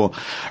really cool.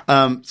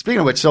 Speaking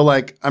of which, so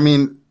you're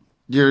in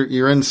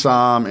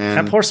Somm and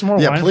can I pour some more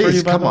wine please, for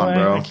you, by come the on, way?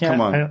 bro.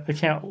 Come on. I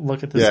can't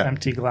look at this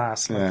empty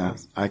glass. Yeah,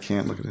 I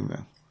can't look at it,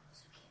 man.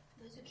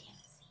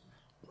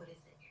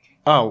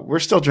 Oh, we're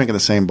still drinking the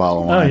same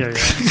bottle of wine. Oh, yeah.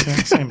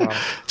 Same bottle.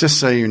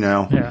 Just so you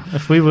know. Yeah,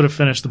 if we would have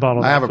finished the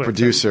bottle. I have a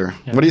producer.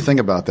 Yeah. What do you think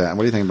about that?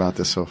 What do you think about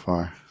this so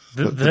far?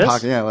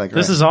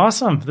 This is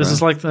awesome. This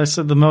is I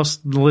said, the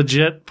most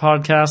legit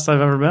podcast I've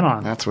ever been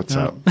on. That's what's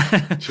up.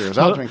 Cheers.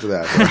 I'll drink to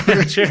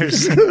that.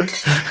 Cheers.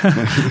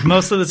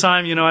 Most of the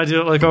time, I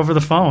do it over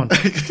the phone.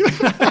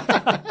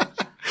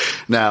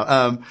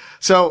 Now,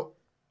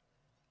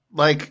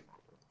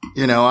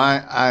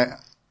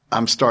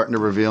 I'm starting to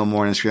reveal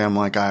more on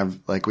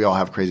Instagram. We all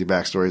have crazy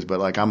backstories,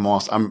 but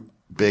I'm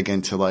big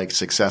into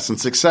success, and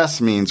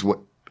success means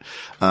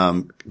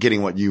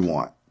getting what you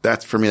want.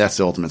 For me, that's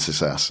the ultimate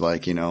success.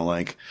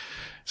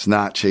 It's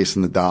not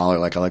chasing the dollar.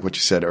 I like what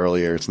you said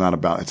earlier. It's not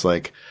about,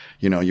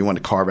 you want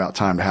to carve out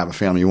time to have a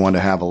family. You want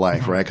to have a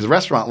life, right? Because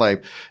restaurant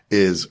life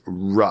is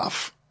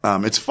rough.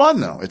 It's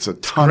fun though. It's a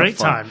ton of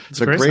fun.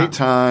 It's a great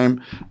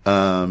time.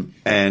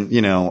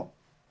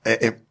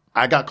 If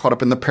I got caught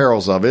up in the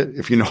perils of it,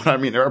 if you know what I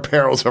mean. There are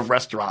perils of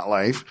restaurant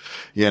life,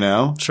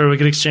 Sure, we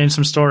could exchange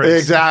some stories.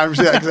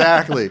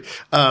 Exactly.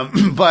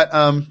 But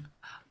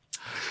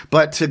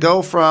to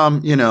go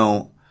from,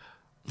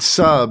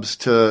 subs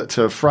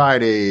to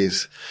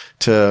Fridays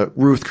to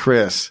Ruth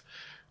Chris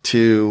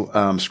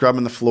to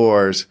scrubbing the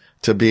floors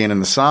to being in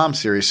the Somm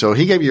series. So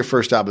he gave you your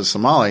first job as a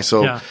sommelier.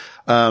 So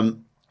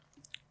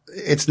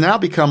it's now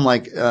become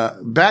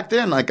back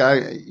then,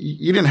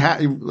 you didn't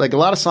have, a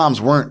lot of Somms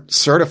weren't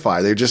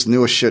certified. They just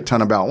knew a shit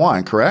ton about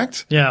wine,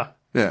 correct? Yeah.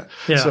 Yeah.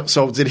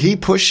 So did he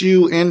push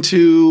you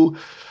into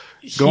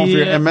going for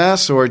your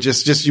MS, or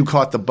just you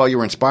caught the bug, you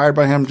were inspired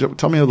by him?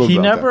 Tell me a little bit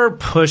about that. He never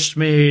pushed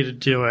me to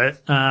do it,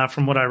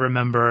 from what I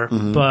remember.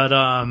 Mm-hmm. But,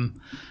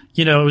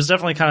 it was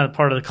definitely kind of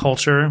part of the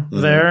culture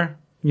there.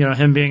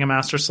 Him being a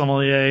master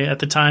sommelier. At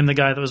the time, the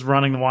guy that was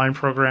running the wine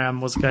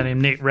program was a guy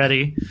named Nate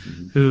Reddy,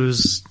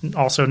 who's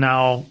also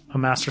now a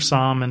master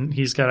somm, and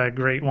he's got a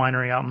great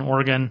winery out in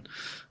Oregon.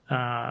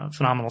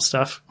 phenomenal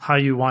stuff.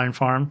 High-U Wine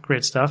Farm,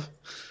 great stuff.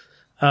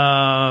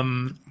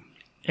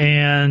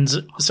 And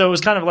so it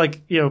was kind of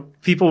like,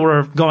 people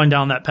were going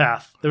down that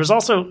path. There was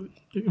also,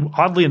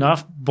 oddly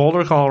enough,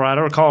 Boulder,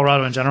 Colorado, or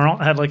Colorado in general,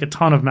 had like a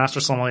ton of master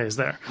sommeliers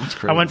there. That's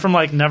crazy. I went from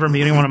like never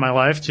meeting one in my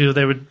life to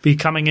they would be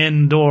coming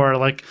indoor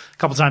like a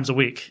couple times a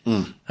week.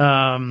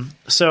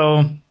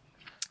 So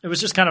it was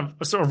just kind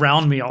of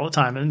around me all the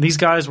time. And these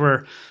guys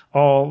were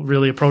all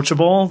really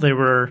approachable. They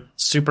were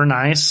super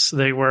nice.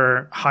 They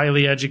were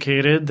highly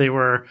educated. They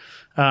were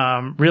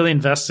really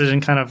invested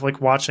in kind of like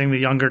watching the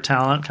younger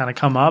talent kind of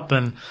come up,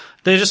 and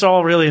they just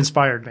all really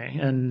inspired me.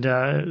 And,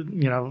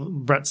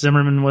 Brett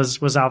Zimmerman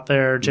was out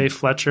there, Jay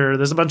Fletcher.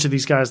 There's a bunch of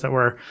these guys that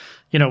were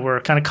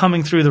kind of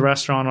coming through the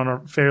restaurant on a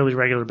fairly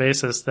regular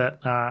basis that,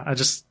 I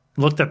just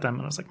looked at them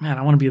and I was like, man,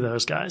 I want to be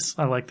those guys.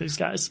 I like these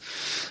guys.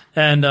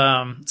 And,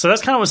 so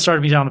that's kind of what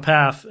started me down the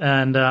path.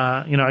 And,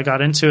 I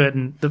got into it,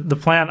 and the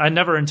plan, I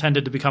never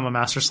intended to become a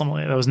master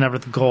sommelier. That was never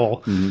the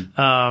goal.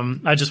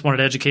 I just wanted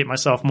to educate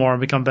myself more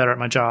and become better at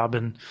my job.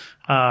 And,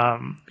 so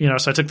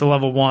I took the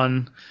level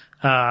 1,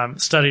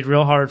 studied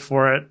real hard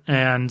for it,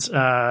 and,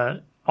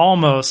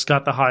 almost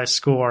got the high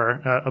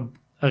score.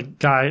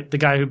 The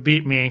guy who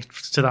beat me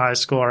to the high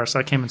score, so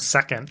I came in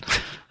second,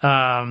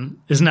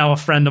 is now a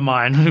friend of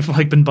mine. We've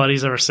like been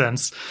buddies ever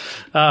since.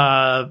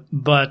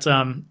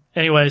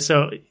 Anyway,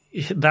 so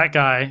that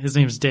guy, his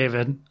name's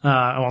David.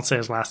 I won't say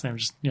his last name,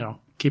 just,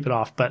 keep it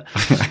off. But,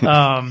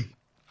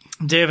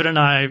 David and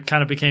I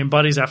kind of became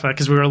buddies after that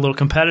because we were a little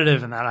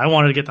competitive in that. I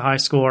wanted to get the high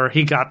score.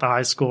 He got the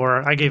high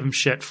score. I gave him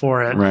shit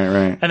for it.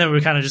 Right. And then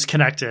we kind of just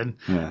connected.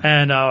 Yeah.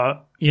 And,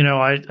 I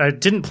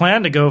didn't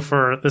plan to go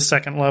for the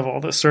second level,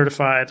 the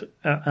certified.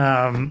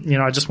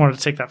 I just wanted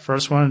to take that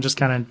first one and just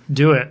kind of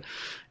do it.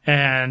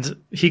 And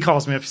he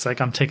calls me up. He's like,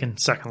 I'm taking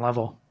second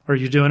level. Are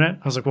you doing it?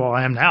 I was like, well,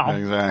 I am now.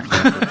 Exactly.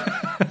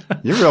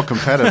 You're real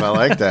competitive. I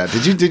like that.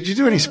 Did you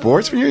do any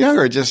sports when you were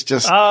younger, or just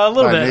a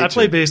little bit? Nature? I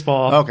played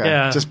baseball. Okay,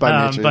 yeah. just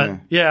by nature. But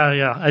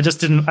yeah. I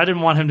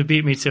didn't want him to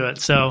beat me to it.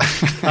 So,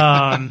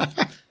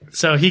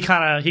 so he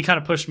kind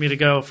of pushed me to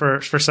go for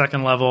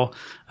second level,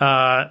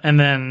 and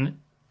then.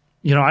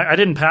 I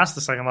didn't pass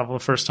the second level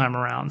the first time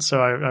around,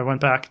 so I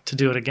went back to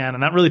do it again,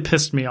 and that really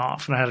pissed me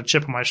off, and I had a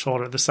chip on my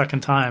shoulder the second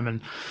time.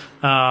 And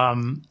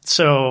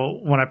so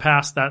when I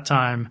passed that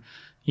time,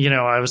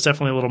 I was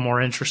definitely a little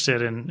more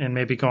interested in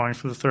maybe going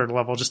for the third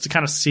level just to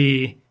kind of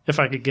see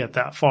if I could get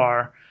that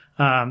far.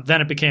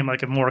 Then it became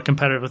like a more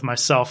competitive with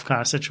myself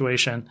kind of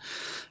situation.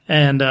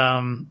 And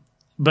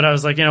but I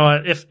was like, you know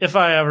what, if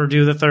I ever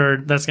do the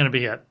third, that's going to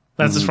be it.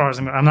 That's as far as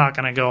I'm not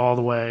going to go all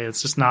the way.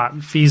 It's just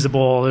not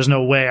feasible. There's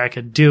no way I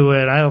could do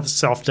it. I had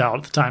self-doubt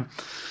at the time.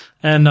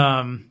 And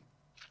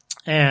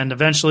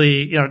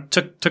eventually,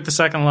 took the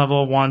second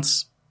level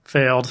once,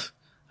 failed,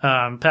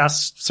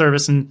 passed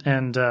service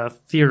and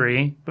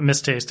theory, but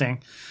missed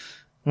tasting.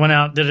 Went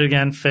out, did it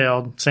again,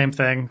 failed, same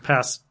thing,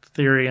 passed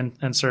theory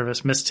and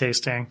service, missed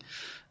tasting.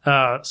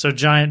 So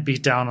giant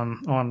beat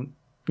down on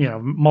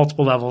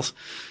multiple levels.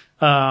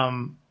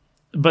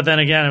 But then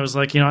again, it was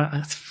like,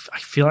 I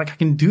feel like I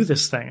can do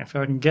this thing. I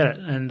feel like I can get it.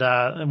 And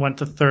I went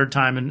the third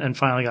time and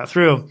finally got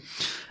through.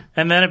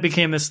 And then it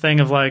became this thing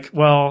of like,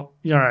 well,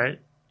 all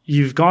right,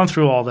 you've gone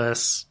through all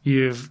this.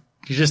 You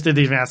just did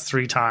the advanced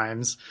 3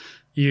 times.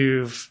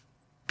 You've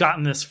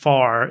gotten this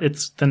far.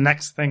 It's the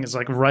next thing is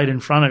like right in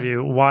front of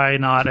you. Why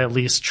not at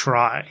least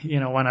try?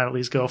 Why not at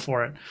least go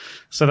for it?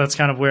 So that's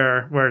kind of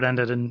where it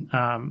ended. And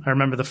I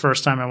remember the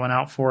first time I went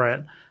out for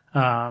it,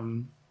 I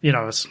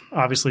was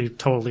obviously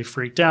totally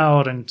freaked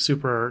out and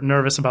super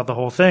nervous about the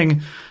whole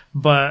thing.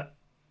 And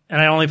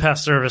I only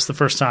passed service the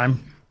first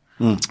time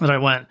that I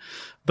went.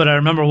 But I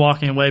remember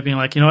walking away being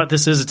like, you know what,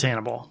 this is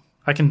attainable.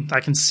 I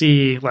can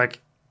see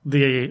like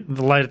the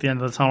light at the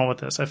end of the tunnel with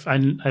this.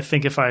 I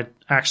think if I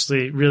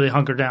actually really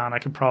hunker down, I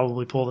could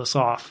probably pull this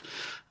off.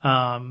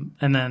 And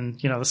then,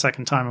 the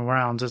second time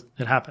around,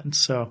 it happened.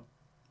 So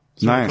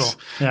it's nice. Really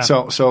cool.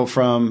 Yeah. So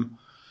from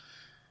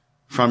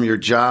your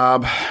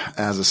job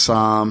as a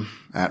somm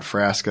at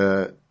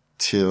Frasca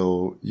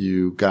till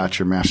you got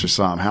your master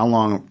somm, how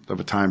long of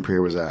a time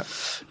period was that?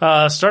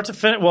 Start to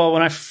finish. Well,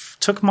 when I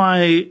took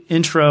my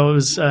intro, it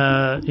was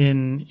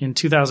in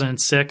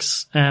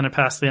 2006, and I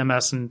passed the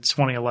MS in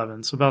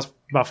 2011. So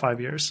about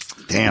 5 years.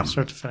 Damn.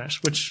 Start to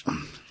finish, which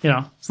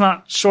it's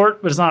not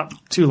short, but it's not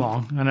too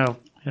long. I know.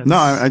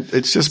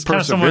 It's just perseverance. Kind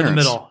of somewhere in the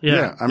middle.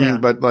 Yeah. I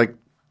mean, but like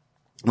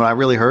what I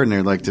really heard in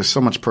there, like there's so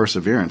much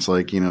perseverance.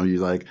 Like I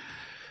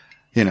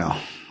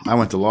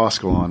went to law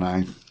school and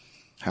I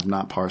have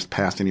not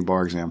passed any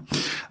bar exam.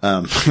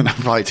 And I've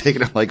probably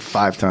taken it like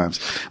 5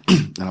 times.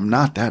 And I'm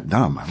not that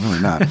dumb. I'm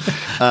really not.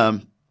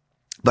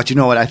 But you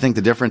know what? I think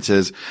the difference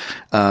is,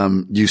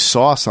 you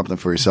saw something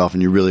for yourself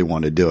and you really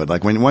want to do it.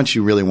 Like once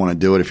you really want to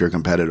do it, if you're a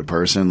competitive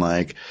person,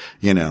 like,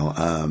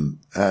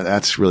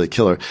 that's really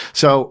killer.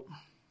 So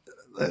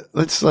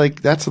that's a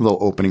little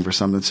opening for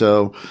something.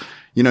 So,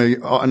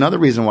 another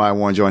reason why I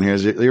wanted you on here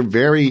is you're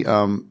very,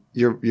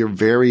 you're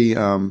very,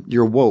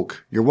 you're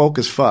woke. You're woke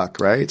as fuck,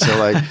 right? So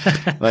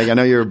like I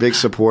know you're a big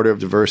supporter of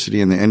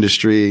diversity in the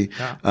industry.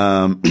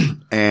 Yeah.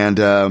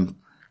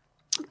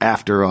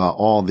 After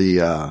all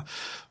the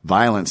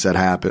violence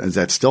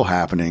that's still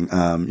happening,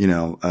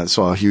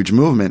 saw a huge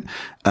movement.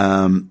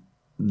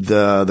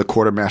 The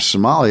Court of Master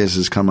Sommeliers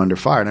has come under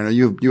fire, and I know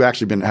you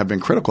actually have been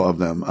critical of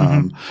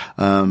them.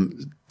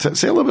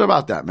 Say a little bit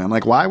about that, man.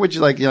 Like, why would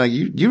you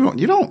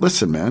you don't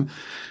listen, man.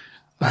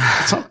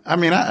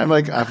 I'm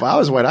like, if I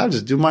was white, I'd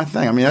just do my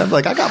thing. I mean,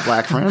 I got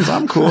black friends.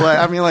 I'm cool.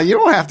 You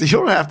don't have to you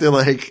don't have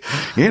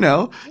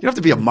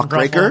to be a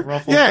muckraker.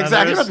 Ruffle yeah, feathers.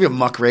 exactly. You don't have to be a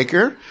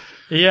muckraker.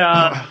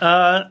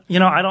 Yeah.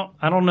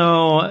 I don't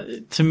know.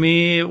 To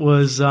me, it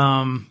was,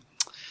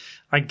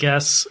 I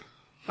guess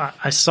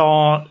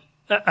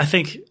I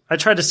think I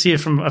tried to see it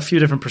from a few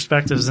different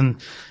perspectives,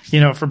 and,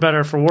 for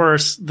better or for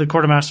worse, the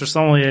Court of Master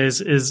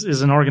Sommeliers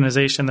is an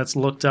organization that's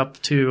looked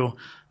up to,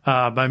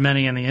 by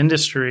many in the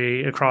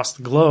industry across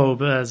the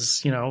globe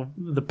as,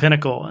 the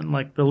pinnacle and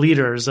like the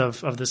leaders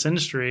of this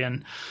industry.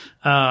 And,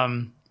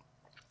 I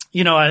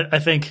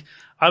think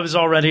I was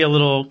already a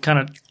little kind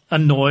of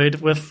annoyed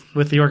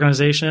with the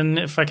organization,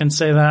 if I can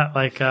say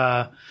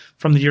that,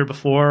 from the year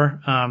before.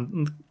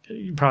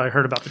 You probably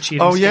heard about the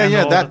cheating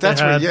scandal.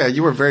 That's right. Yeah,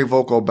 you were very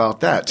vocal about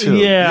that too.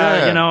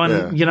 The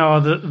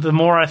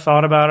more I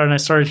thought about it and I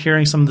started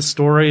hearing some of the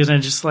stories,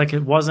 and just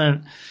it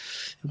wasn't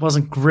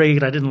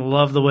great. I didn't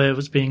love the way it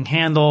was being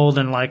handled,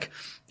 and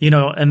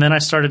and then I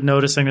started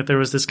noticing that there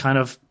was this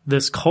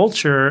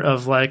culture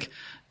of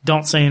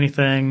don't say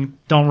anything,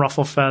 don't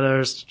ruffle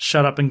feathers,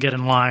 shut up and get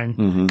in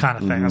line kind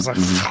of thing. I was like,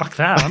 fuck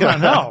that. I'm not,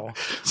 no. I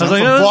was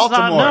like,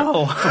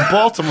 Baltimore. From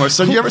Baltimore.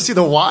 So you ever see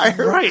The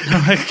Wire? Right.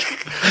 I'm like,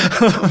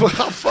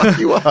 I'll fuck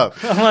you up.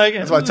 I'm like,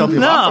 that's why I tell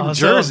people, I'm from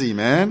Jersey,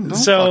 man. Don't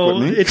so fuck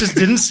with me. It just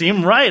didn't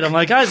seem right. I'm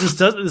like, guys, this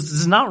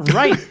is not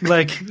right.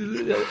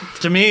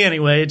 To me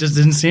anyway, it just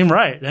didn't seem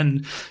right.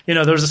 And,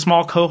 there was a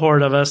small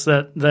cohort of us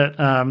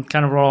that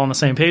kind of were all on the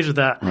same page with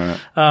that. Right.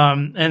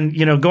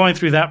 And, going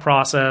through that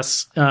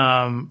process,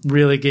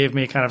 really gave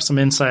me kind of some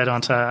insight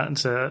onto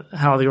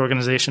how the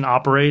organization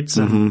operates,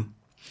 and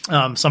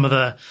some of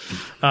the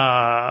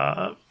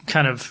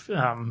kind of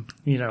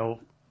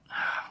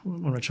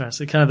what am I trying to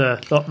say? Kind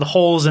of the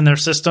holes in their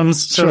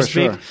systems, so to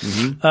speak.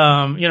 Sure.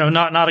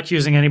 Not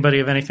accusing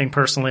anybody of anything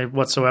personally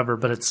whatsoever,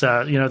 but it's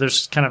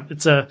there's kind of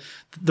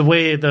the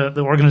way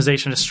the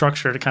organization is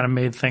structured. It kind of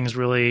made things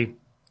really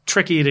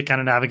tricky to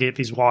kind of navigate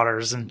these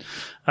waters, and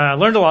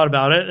learned a lot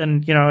about it.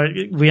 And,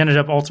 we ended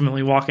up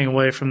ultimately walking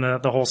away from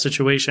the whole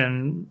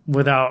situation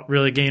without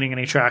really gaining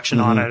any traction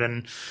on it,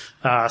 and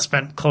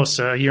spent close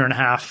to a year and a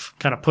half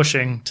kind of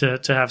pushing to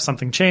have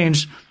something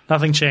change.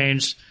 Nothing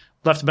changed.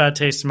 Left a bad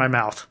taste in my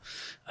mouth,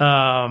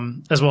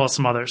 as well as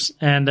some others.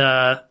 And,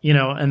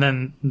 and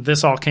then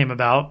this all came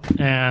about,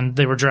 and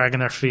they were dragging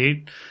their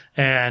feet,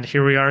 and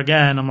here we are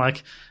again. I'm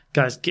like,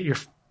 guys, get your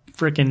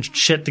freaking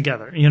shit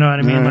together. You know what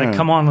I mean? Yeah.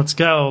 Come on, let's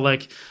go.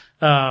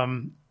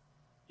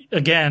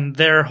 Again,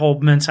 their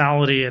whole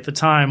mentality at the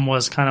time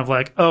was kind of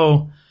like,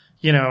 oh,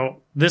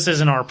 this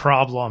isn't our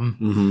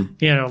problem.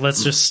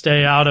 Let's just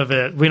stay out of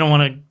it. We don't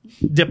want to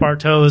dip our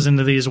toes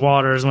into these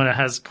waters when it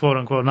has quote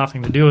unquote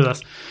nothing to do with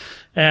us.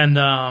 And,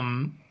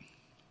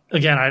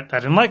 again, I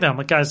didn't like that. I'm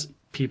like, guys,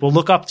 people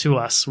look up to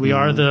us. We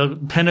are the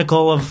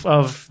pinnacle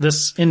of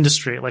this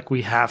industry.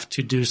 We have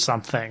to do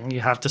something.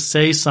 You have to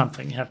say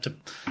something.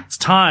 It's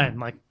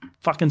time.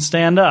 Fucking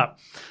stand up.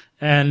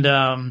 And,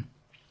 I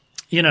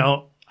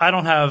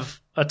don't have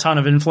a ton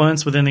of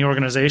influence within the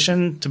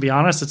organization, to be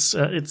honest.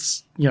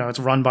 It's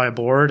run by a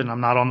board, and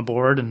I'm not on the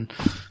board and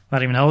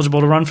not even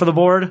eligible to run for the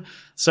board.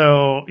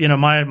 So,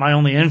 my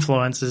only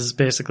influence is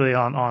basically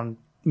on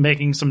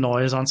making some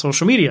noise on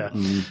social media.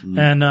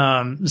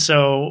 And,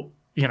 so,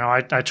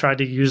 I tried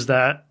to use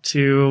that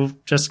to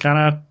just kind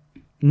of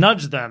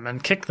nudge them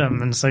and kick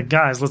them and say,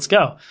 guys, let's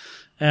go.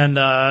 And,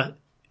 that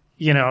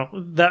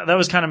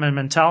was kind of my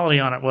mentality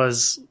on it.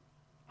 Was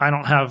I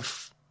don't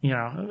have,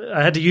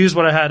 I had to use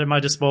what I had at my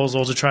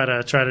disposal to try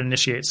to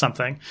initiate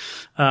something.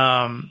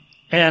 And,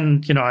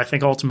 I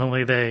think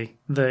ultimately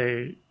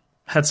they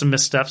had some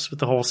missteps with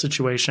the whole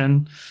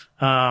situation.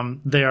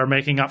 They are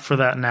making up for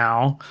that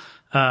now.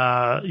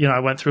 I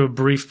went through a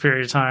brief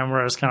period of time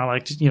where I was kind of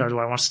like, do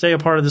I want to stay a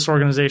part of this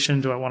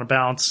organization? Do I want to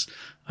bounce?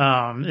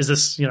 Is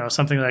this,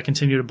 something that I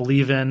continue to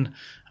believe in?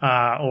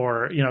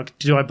 Or,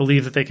 do I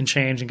believe that they can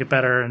change and get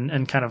better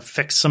and kind of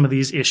fix some of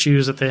these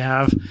issues that they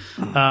have?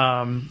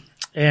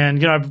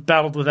 And, I've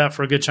battled with that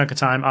for a good chunk of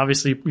time.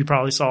 Obviously, you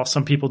probably saw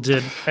some people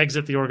did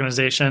exit the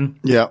organization.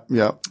 Yeah.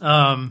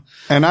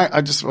 And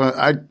I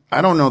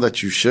don't know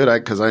that you should,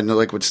 because I know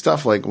with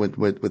stuff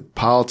with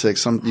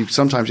politics,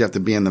 sometimes you have to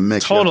be in the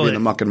mix. Totally. You have to be in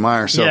the muck and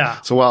mire.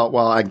 So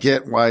while I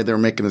get why they're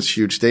making this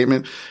huge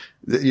statement,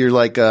 you're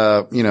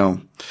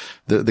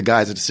the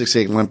guys at the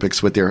 68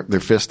 Olympics with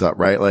their fist up,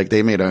 right?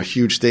 They made a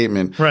huge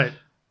statement. Right.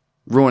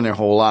 Ruin their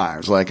whole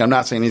lives. I'm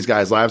not saying these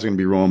guys' lives are going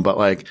to be ruined, but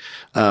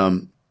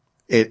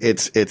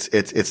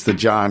it's the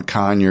John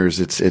Conyers,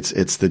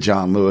 it's the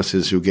John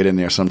Lewises who get in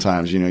there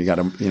sometimes, you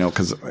gotta,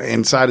 cause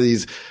inside of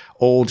these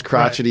old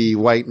crotchety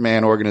white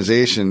man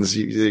organizations,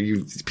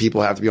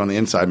 people have to be on the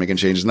inside making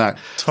changes. It's not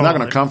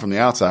going to come from the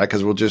outside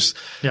because we'll just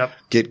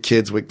get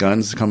kids with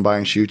guns to come by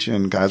and shoot you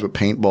and guys with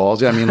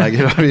paintballs. I mean,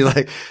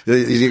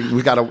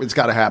 it's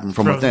got to happen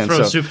from within.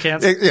 Throw soup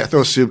cans.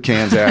 Throw soup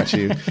cans at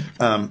you.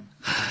 I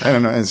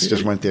don't know. It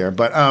just went there,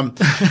 but no.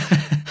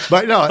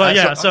 But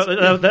yeah,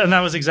 and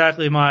that was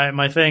exactly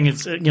my thing.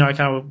 It's, I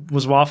kind of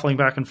was waffling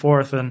back and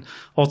forth and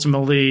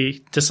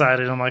ultimately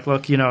decided, I'm like,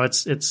 look,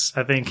 it's,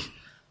 I think,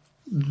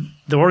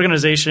 the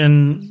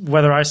organization,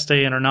 whether I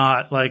stay in or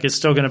not, like, is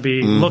still going to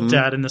be looked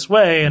at in this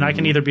way. And I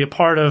can either be a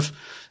part of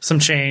some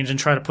change and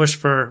try to push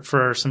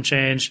for some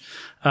change,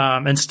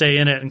 and stay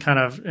in it and kind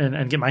of,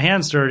 and get my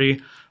hands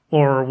dirty,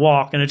 or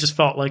walk. And it just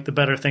felt like the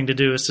better thing to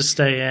do is to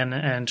stay in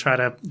and try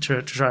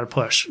to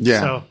push.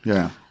 Yeah. So,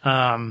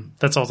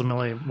 that's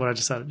ultimately what I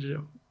decided to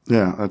do.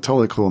 Yeah.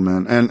 Totally cool,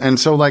 man. And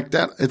so like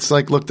that, it's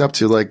like looked up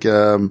to like,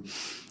 how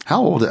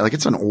old, like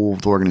it's an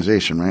old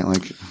organization, right?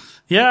 Like,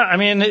 yeah, I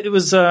mean, it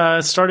was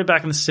started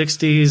back in the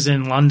 60s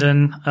in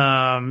London.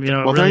 Well,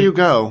 really, there you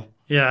go.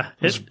 Yeah.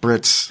 Those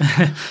Brits.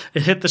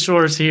 It hit the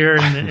shores here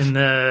in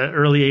the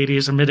early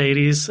 80s or mid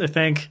 80s, I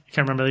think. I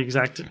can't remember the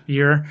exact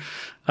year.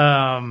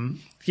 So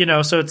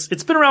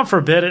it's been around for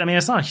a bit. I mean,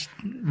 it's not a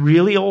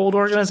really old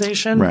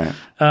organization. Right.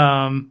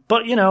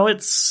 But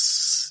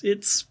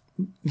it's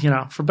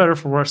for better or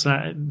for worse,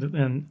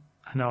 and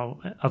I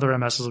know other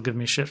MSs will give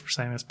me shit for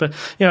saying this, but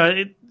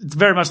it's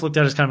very much looked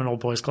at as kind of an old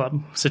boys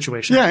club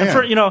situation. Yeah, and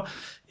for,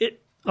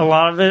 a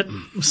lot of it,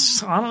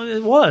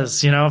 it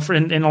was, in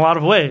a lot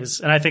of ways,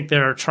 and I think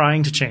they're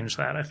trying to change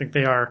that. I think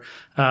they are,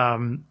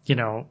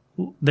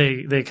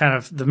 they kind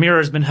of, the mirror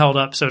has been held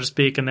up, so to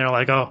speak, and they're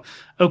like, oh,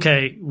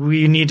 okay,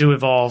 we need to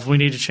evolve, we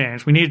need to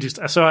change, we need to do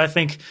stuff. So I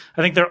think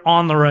they're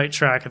on the right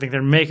track. I think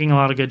they're making a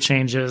lot of good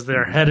changes.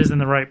 Their head is in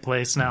the right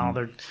place now.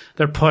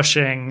 They're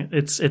pushing.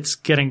 It's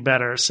getting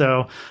better.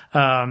 So,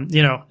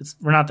 we're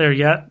not there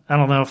yet. I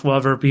don't know if we'll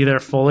ever be there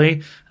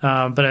fully.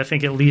 But I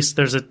think at least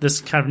there's this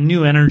kind of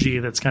new energy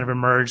that's kind of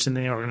emerged in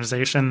the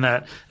organization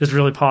that is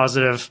really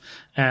positive,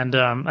 and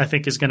I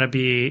think is going to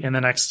be in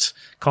the next,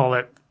 call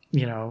it,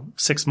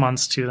 6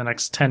 months to the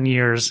next 10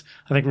 years,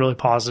 I think really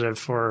positive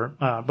for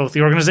both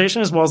the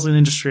organization as well as the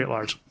industry at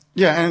large.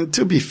 Yeah. And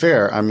to be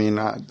fair, I mean,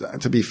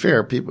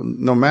 people,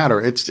 no matter,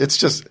 it's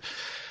just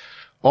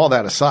all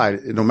that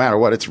aside, no matter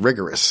what, it's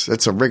rigorous.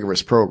 It's a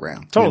rigorous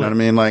program. Totally. You know what I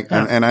mean? Like,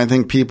 yeah. and I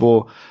think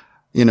people,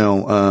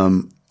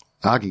 I'll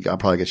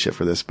probably get shit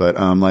for this, but,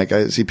 like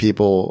I see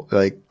people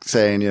like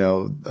saying,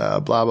 blah,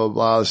 blah,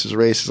 blah, this is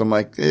racist. I'm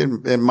like,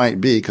 it might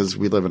be because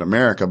we live in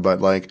America,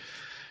 but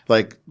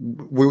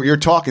you're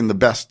talking the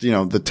best,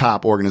 the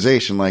top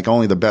organization, like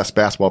only the best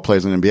basketball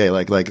players in the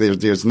NBA. Like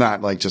there's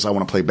not like just I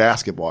want to play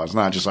basketball. It's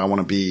not just I want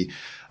to be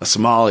a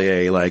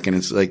sommelier. And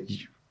it's like,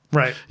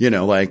 right.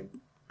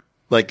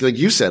 Like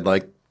you said,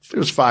 like it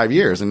was 5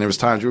 years and there was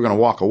times you were going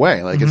to walk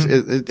away. Like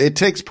it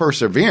takes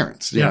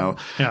perseverance, you know.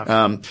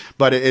 Yeah.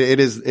 But it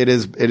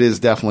is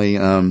definitely,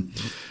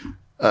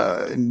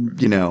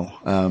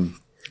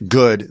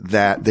 good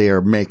that they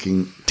are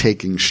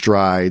taking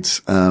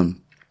strides.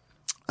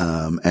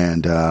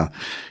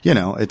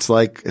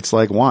 It's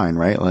like wine,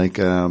 right? Like,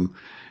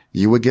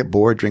 you would get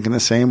bored drinking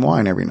the same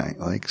wine every night.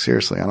 Like,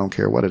 seriously, I don't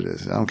care what it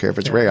is. I don't care if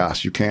it's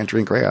Rayos. You can't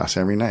drink Rayos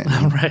every night.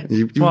 Right.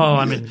 You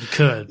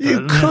could.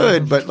 You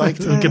could, but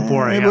like, it would get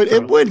boring.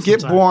 It would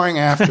get boring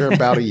after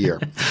about a year.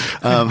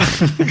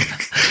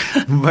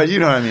 But you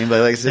know what I mean?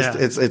 But like,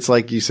 it's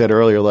like you said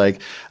earlier,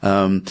 like,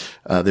 the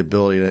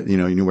ability that, you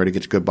knew where to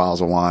get good bottles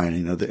of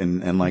wine,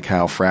 and like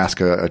how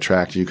Frasca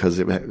attracts you because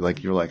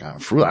you're like,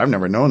 oh, I've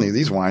never known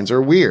these wines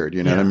are weird.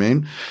 You know what I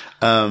mean?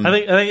 I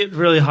think it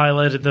really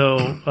highlighted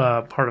though,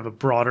 part of a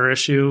broader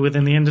issue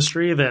within the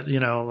industry that,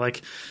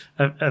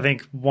 I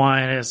think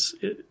wine is,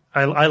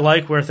 I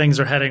like where things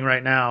are heading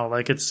right now.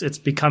 Like it's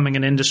becoming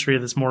an industry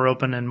that's more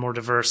open and more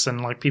diverse,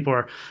 and like people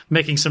are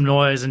making some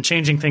noise and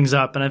changing things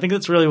up. And I think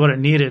that's really what it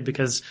needed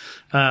because,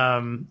 for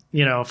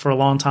a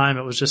long time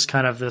it was just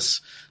kind of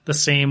the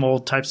same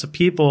old types of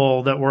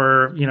people that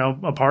were,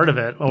 a part of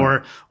it,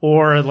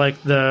 or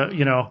like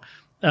the,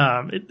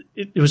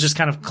 it was just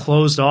kind of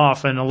closed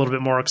off and a little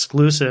bit more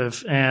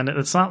exclusive, and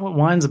it's not what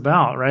wine's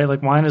about, right?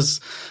 Like wine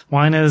is,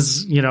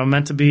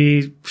 meant to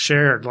be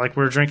shared. Like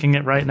we're drinking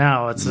it right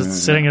now. It's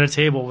sitting at a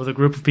table with a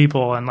group of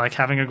people and like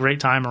having a great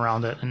time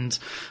around it. And,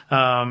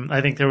 I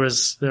think there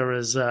was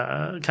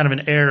kind of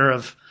an air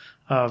of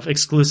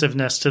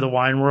exclusiveness to the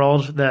wine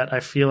world that I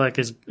feel like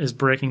is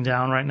breaking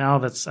down right now.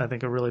 That's, I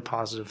think, a really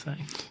positive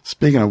thing.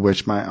 Speaking of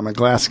which, my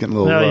glass is getting a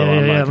little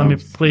low. Yeah. Let me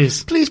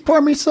please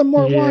pour me some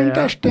more wine,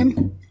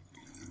 Dustin.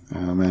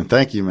 Oh man,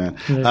 thank you, man.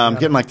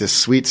 Getting like this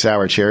sweet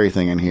sour cherry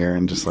thing in here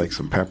and just like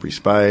some peppery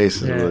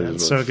spice. Yeah, really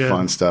so good.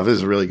 Fun stuff. This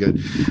is really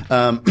good.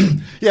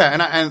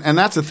 And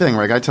that's the thing.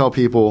 Like I tell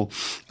people,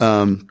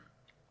 or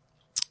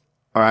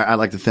I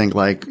like to think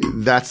like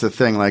that's the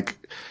thing. Like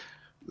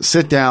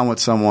sit down with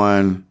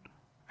someone,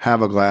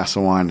 have a glass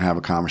of wine, and have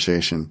a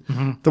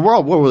conversation, the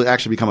world will really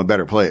actually become a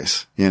better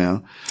place, you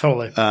know?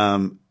 Totally.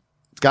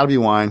 It's got to be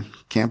wine.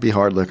 Can't be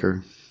hard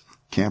liquor.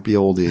 Can't be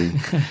oldie.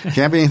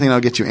 Can't be anything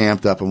that'll get you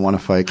amped up and want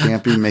to fight.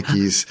 Can't be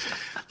Mickey's.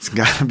 It's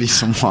got to be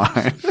some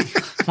wine.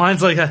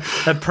 Wine's like a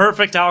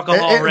perfect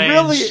alcohol range. It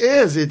really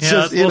is. It's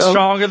just, it's a little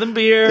stronger than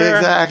beer.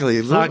 Exactly.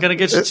 It's not going to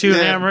get you too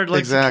hammered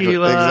like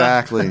tequila.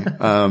 Exactly.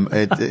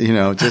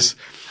 It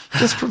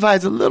just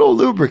provides a little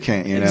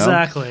lubricant, you know?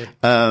 Exactly.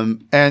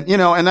 And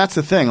that's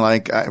the thing.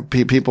 Like,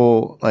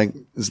 people, like,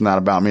 it's not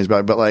about me,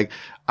 but like,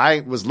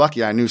 I was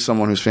lucky. I knew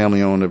someone whose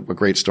family owned a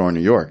great store in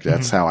New York.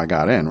 That's how I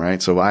got in, right?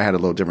 So I had a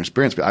little different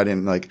experience, but I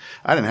didn't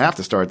have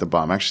to start at the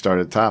bottom. I actually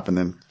started at the top and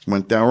then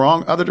went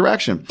down other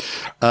direction.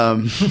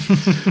 But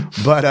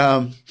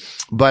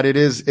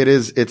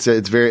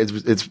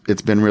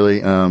it's been really,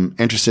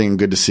 interesting and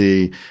good to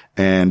see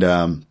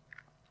and,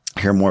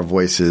 hear more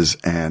voices.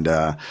 And,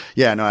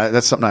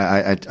 that's something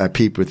I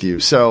peeped with you.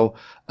 So,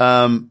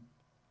 in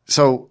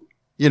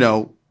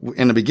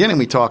the beginning,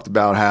 we talked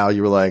about how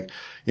you were like,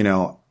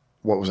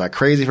 what was I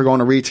crazy for going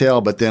to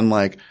retail? But then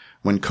like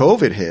when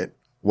COVID hit,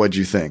 what'd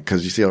you think?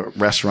 Cause you see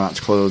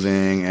restaurants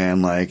closing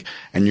and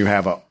you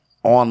have a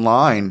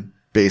online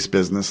based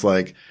business.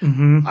 Like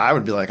I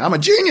would be like, I'm a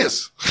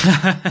genius. We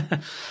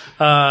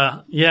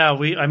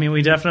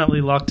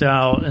definitely lucked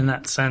out in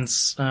that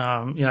sense.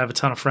 I have a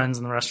ton of friends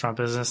in the restaurant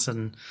business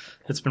and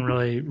it's been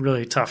really,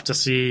 really tough to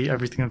see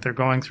everything that they're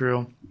going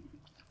through.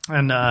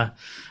 And,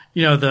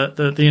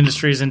 the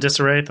industry is in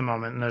disarray at the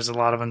moment, and there's a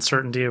lot of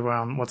uncertainty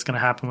around what's going to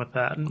happen with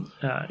that. And,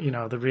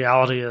 the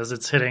reality is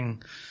it's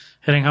hitting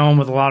home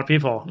with a lot of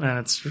people. And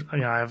it's, I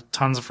have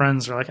tons of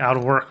friends who are like out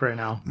of work right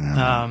now.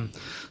 Yeah.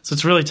 So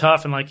it's really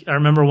tough. And like, I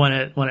remember when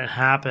it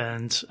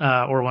happened,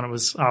 or when it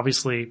was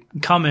obviously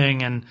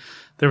coming and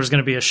there was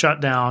going to be a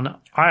shutdown,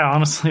 I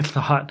honestly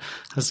thought,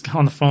 I was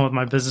on the phone with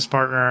my business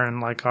partner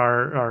and like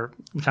our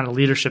kind of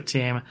leadership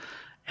team.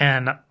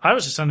 And I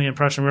was just under the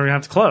impression we were going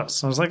to have to close.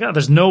 So I was like,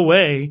 there's no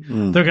way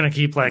they're going to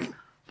keep like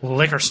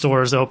liquor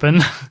stores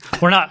open.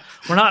 We're not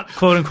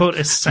quote unquote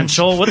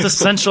essential. What's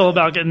essential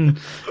about getting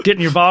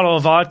your bottle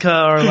of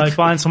vodka or like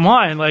buying some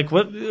wine? Like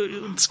what?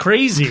 It's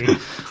crazy.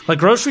 Like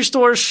grocery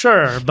stores,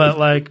 sure. But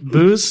like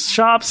booze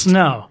shops,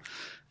 no.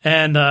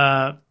 And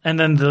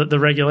then the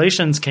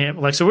regulations came.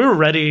 Like, so we were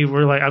ready.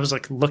 I was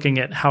like looking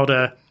at how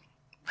to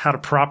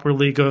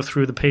properly go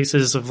through the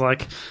paces of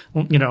like,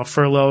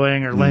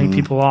 furloughing or laying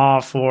people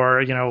off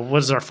or, what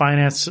does our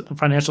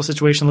financial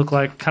situation look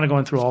like? Kind of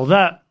going through all of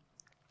that.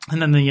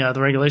 And then the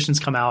regulations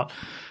come out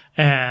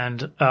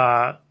and,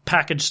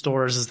 package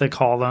stores, as they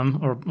call them,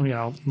 or,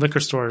 liquor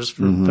stores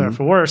for better or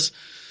for worse,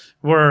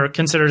 were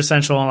considered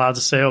essential and allowed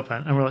to stay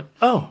open. And we're like,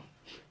 oh,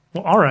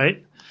 well, all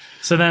right.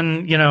 So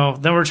then,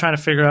 then we're trying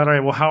to figure out, all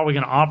right, well, how are we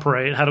going to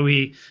operate?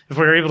 If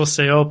we're able to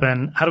stay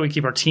open, how do we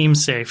keep our team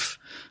safe?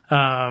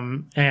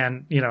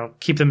 And,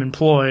 keep them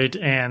employed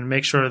and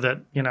make sure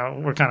that,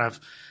 we're kind of,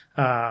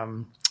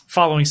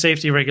 following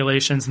safety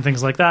regulations and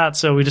things like that.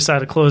 So we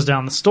decided to close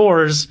down the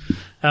stores,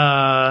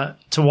 to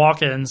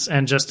walk-ins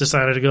and just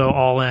decided to go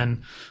all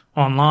in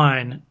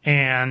online.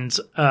 And,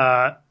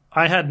 I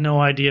had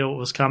no idea what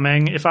was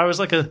coming. If I was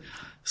like a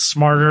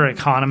smarter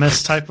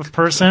economist type of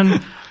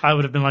person, I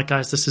would have been like,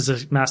 guys, this is a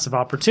massive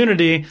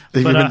opportunity.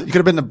 You could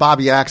have been the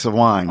Bobby Axe of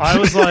wine. I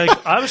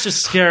was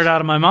just scared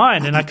out of my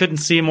mind and I couldn't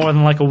see more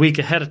than like a week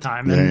ahead of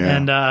time.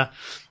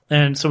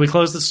 And so we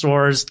closed the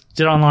stores,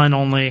 did online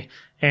only.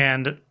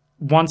 And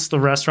once the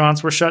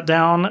restaurants were shut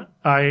down,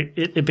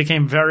 it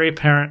became very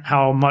apparent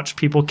how much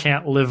people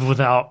can't live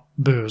without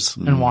booze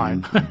and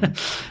wine.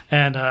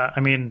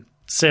 And,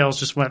 sales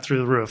just went through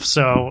the roof.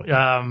 So,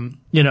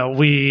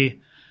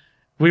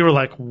 we were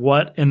like,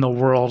 what in the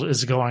world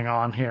is going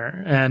on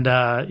here? And,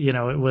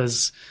 it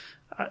was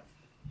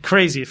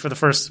crazy for the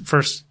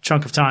first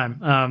chunk of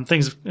time.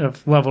 Things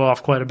have leveled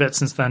off quite a bit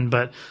since then,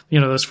 but,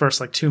 those first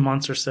like 2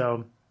 months or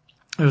so,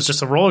 it was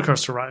just a roller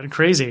coaster ride,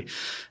 crazy.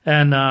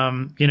 And,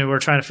 we're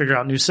trying to figure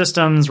out new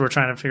systems. We're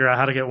trying to figure out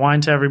how to get wine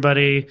to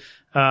everybody.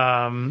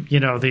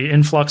 The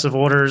influx of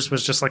orders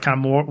was just like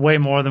kind of way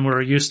more than we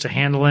were used to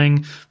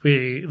handling.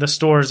 The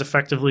stores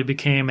effectively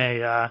became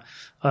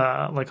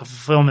like a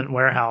fulfillment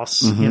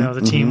warehouse.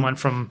 The team went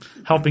from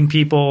helping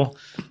people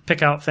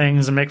pick out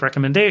things and make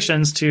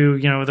recommendations to,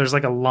 there's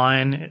like a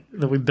line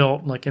that we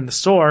built like in the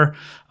store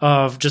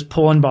of just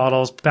pulling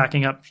bottles,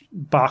 packing up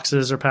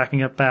boxes or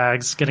packing up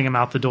bags, getting them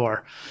out the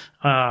door.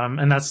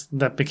 And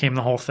that became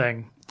the whole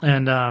thing.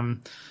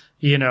 And,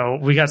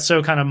 we got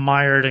so kind of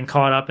mired and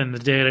caught up in the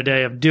day to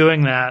day of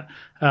doing that.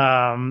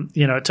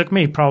 It took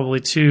me probably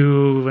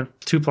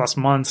 2+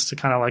 months to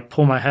kind of like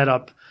pull my head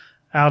up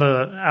out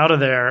of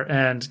there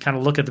and kind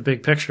of look at the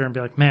big picture and be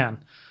like, man,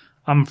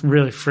 I'm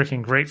really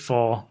freaking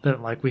grateful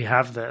that like we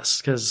have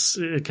this, because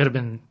it could have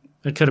been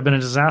a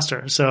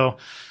disaster. So,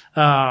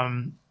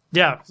 long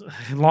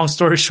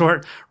story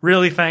short,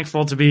 really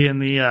thankful to be in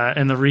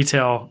the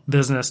retail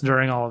business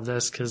during all of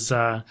this, because,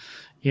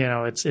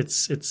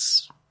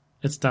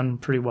 it's done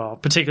pretty well,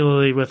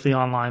 particularly with the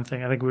online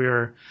thing. I think we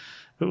were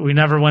we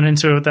never went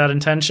into it with that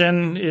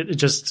intention. It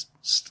just,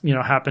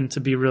 happened to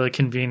be really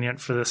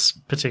convenient for this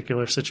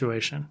particular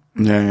situation.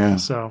 Yeah, yeah.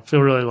 So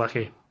feel really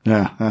lucky.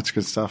 Yeah, that's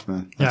good stuff,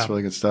 man. That's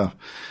really good stuff.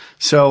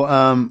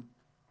 So,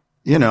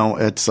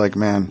 it's like,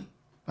 man,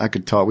 we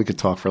could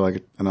talk for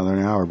like another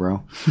hour,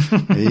 bro.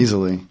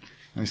 Easily.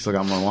 I still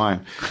got more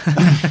wine.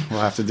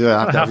 We'll have to do it.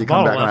 I'll have you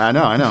come back. I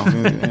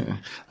know.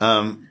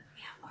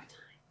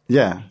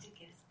 Yeah.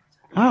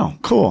 Oh,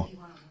 cool.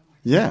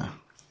 Yeah.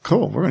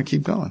 Cool. We're going to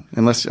keep going.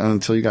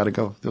 Until you got to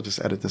go. They'll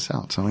just edit this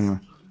out. So anyway.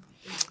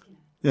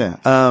 Yeah.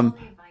 By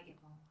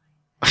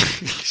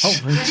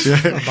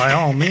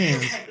all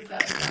means.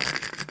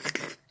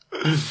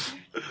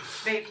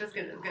 Babe, that's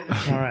good.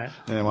 All right.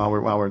 Yeah, while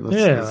we're why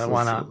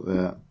not?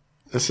 Yeah.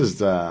 This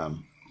is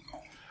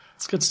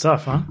it's good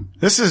stuff, huh?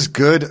 This is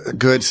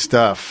good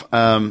stuff.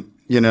 I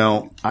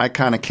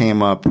kind of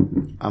came up.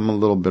 I'm a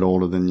little bit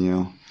older than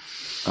you,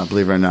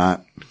 believe it or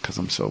not, because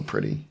I'm so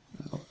pretty.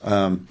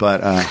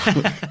 But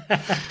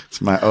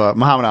it's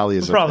Muhammad Ali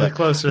is probably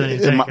closer than you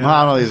think.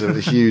 Muhammad Ali is I'm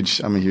a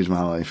huge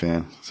Muhammad Ali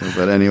fan. So,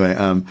 but anyway,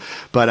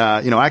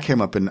 I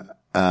came up in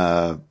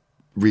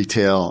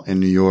retail in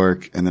New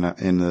York, and then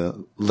in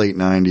the late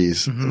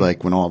 90s,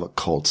 like when all the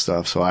cult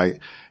stuff. So I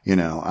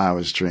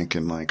was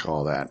drinking like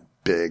all that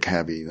big,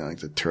 heavy, like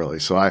the Turley.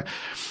 So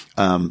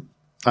I'm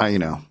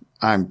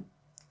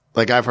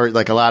like, I've heard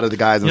like a lot of the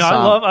guys.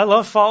 I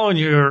love following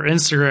your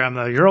Instagram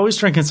though. You're always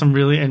drinking some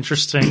really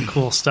interesting,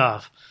 cool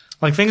stuff.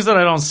 Like things that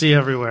I don't see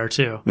everywhere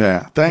too.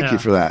 Yeah. Thank you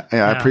for that.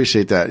 Yeah, I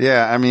appreciate that.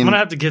 Yeah. I mean, I'm going to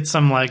have to get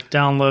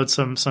download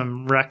some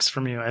recs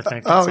from you, I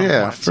think. Oh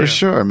yeah, for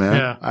sure, man.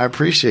 Yeah. I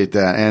appreciate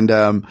that.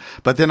 And,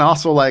 but then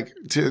also like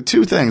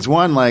two things.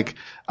 One, like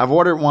I've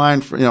ordered wine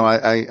for,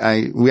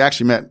 we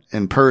actually met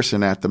in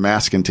person at the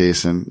Maskin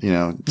tasting,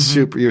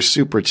 you're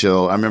super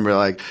chill. I remember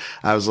like,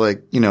 I was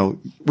like,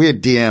 we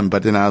had DM,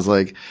 but then I was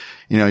like,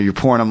 you're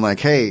pouring, I'm like,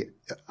 hey,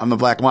 I'm a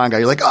black wine guy.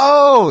 You're like,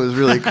 oh, it was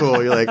really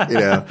cool. You're like,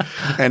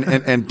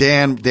 and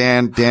Dan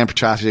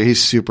Petrossi,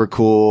 he's super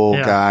cool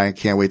guy.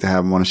 Can't wait to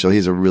have him on the show.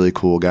 He's a really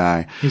cool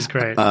guy. He's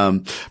great.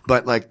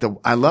 But like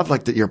I love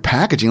like your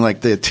packaging, like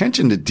the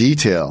attention to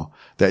detail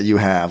that you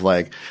have,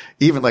 like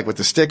even like with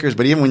the stickers,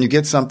 but even when you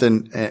get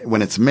something,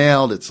 when it's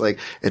mailed, it's like,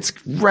 it's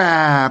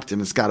wrapped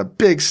and it's got a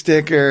big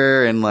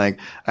sticker. And like,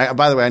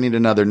 by the way, I need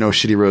another No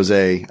Shitty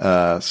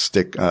Rosé,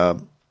 stick,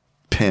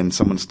 pin.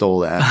 Someone stole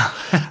that.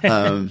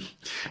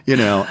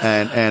 You've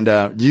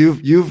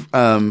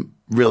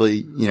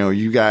really,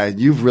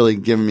 you've really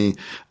given me,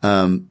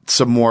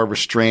 some more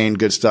restrained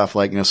good stuff,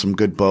 like, some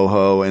good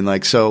boho and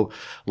like, so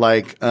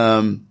like,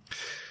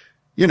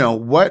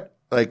 what,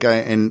 like,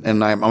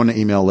 I'm on an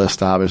email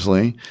list,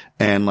 obviously.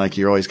 And like,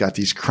 you're always got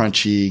these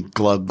crunchy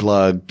glug,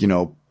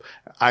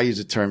 I use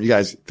the term, you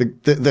guys,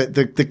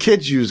 the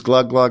kids use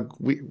glug.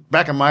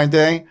 Back in my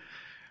day,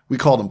 we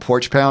called them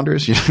porch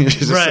pounders, something you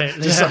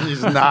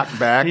just knock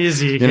back.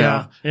 Easy.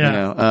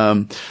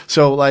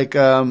 So like,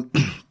 tell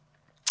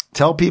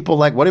people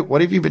like,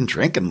 what have you been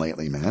drinking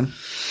lately, man?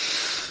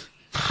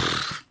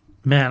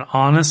 Man,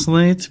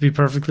 honestly, to be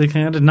perfectly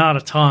candid, not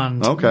a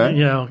ton. Okay.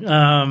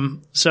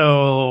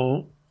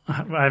 So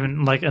I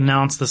haven't like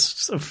announced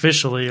this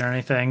officially or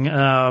anything,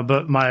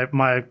 but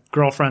my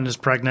girlfriend is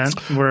pregnant.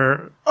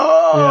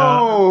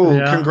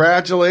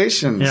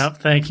 Congratulations. Yeah,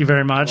 thank you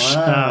very much.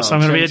 Wow. So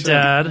I'm going to be a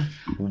dad.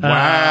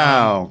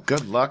 Wow.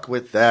 Good luck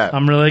with that.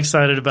 I'm really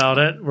excited about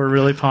it. We're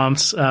really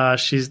pumped.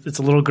 It's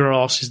a little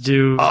girl. She's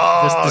due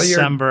this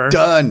December. You're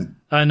done.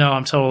 I know.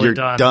 I'm totally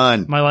done. You're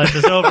done. My life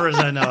is over as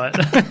I know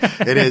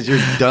it. It is. You're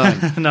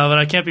done. No, but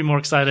I can't be more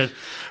excited.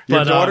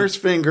 Your daughter's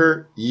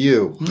finger,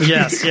 you.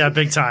 Yes, yeah,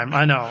 big time.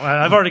 I know.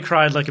 I've already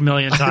cried like a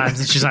million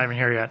times, and she's not even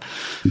here yet.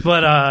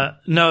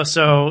 But no,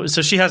 so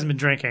she hasn't been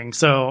drinking.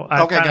 So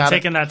I've kind of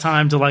taken that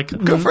time to like.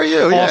 Good for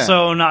you. Yeah.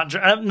 Also, not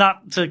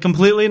to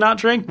completely not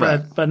drink,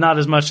 but not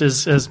as much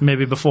as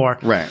maybe before.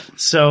 Right.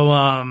 So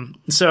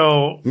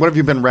what have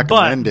you been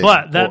recommending?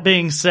 But that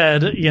being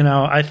said,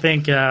 I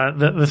think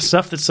the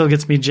stuff that still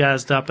gets me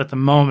jazzed up at the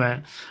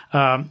moment.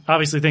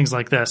 Obviously things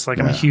like this, like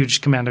I'm a huge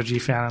Commander G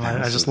fan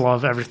and I just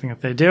love everything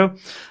that they do.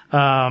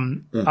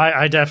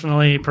 I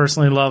definitely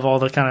personally love all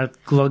the kind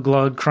of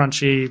glug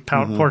crunchy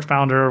porch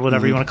pounder or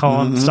whatever you want to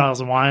call them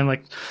styles of wine,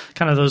 like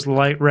kind of those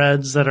light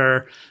reds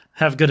that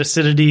have good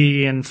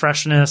acidity and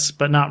freshness,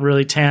 but not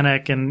really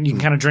tannic, and you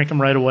can kind of drink them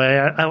right away.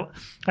 I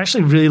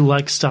actually really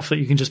like stuff that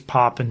you can just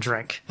pop and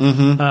drink.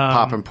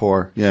 Pop and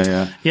pour.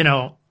 Yeah.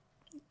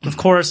 Of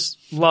course,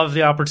 love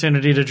the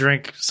opportunity to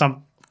drink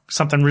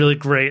something really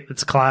great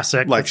that's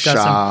classic. Like it's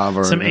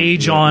got some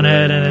age on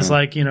it and is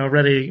like,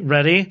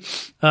 ready.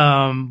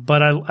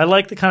 But I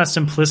like the kind of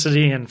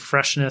simplicity and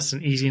freshness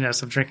and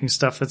easiness of drinking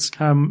stuff that's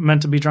kind of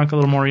meant to be drunk a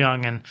little more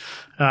young. And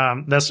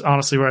That's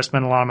honestly where I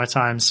spend a lot of my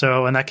time.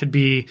 So, and that could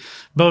be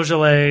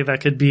Beaujolais,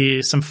 that could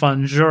be some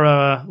fun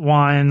Jura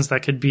wines,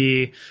 that could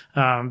be,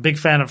 big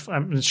fan of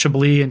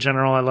Chablis in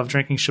general. I love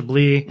drinking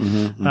Chablis.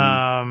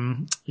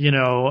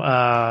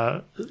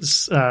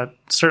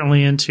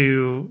 Certainly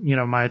into,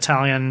 my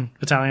Italian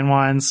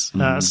wines,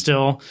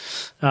 still.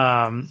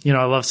 I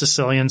love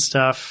Sicilian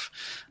stuff.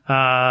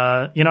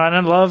 And I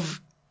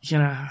love,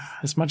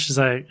 as much as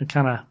I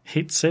kind of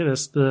hate to say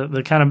this,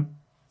 the kind of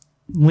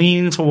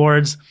lean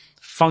towards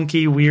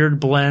funky, weird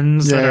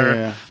blends that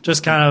are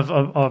just kind of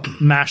a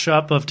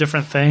mashup of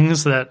different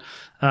things that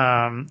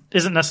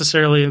isn't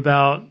necessarily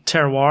about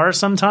terroir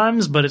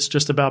sometimes, but it's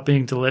just about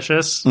being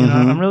delicious.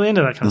 I'm really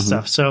into that kind of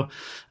stuff. So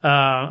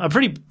a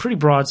pretty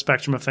broad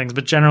spectrum of things,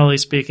 but generally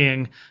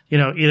speaking,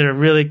 either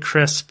really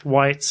crisp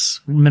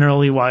whites,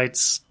 minerally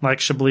whites like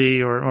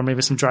Chablis or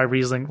maybe some dry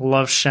Riesling.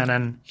 Love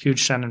Chenin,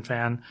 huge Chenin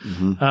fan.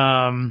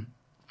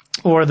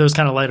 Or those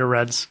kind of lighter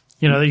reds.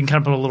 You can kind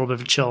of put a little bit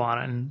of a chill on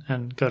it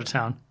and go to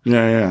town.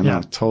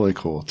 No, totally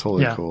cool.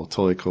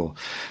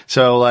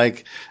 So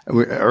like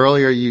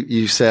earlier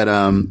you said,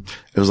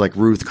 it was like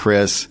Ruth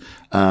Chris,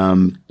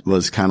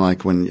 was kind of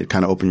like when you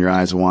kind of open your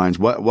eyes to wines.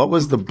 What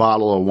was the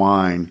bottle of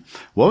wine?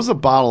 What was the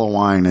bottle of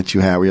wine that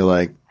you had where you're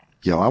like,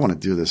 yo, I want to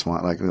do this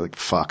one. Like,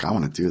 fuck, I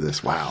want to do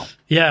this. Wow.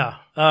 Yeah.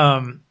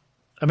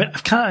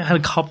 I've kind of had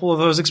a couple of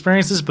those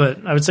experiences,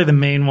 but I would say the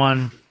main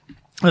one,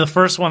 the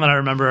first one that I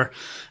remember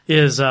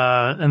is,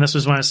 and this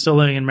was when I was still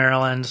living in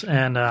Maryland,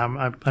 and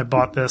I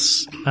bought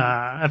this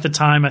at the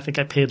time. I think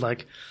I paid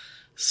like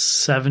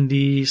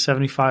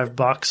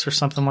 $75 or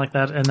something like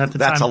that. And at the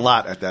that's time, a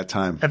lot at that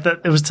time.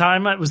 It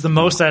was the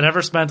most I'd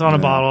ever spent on a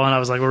bottle, and I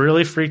was like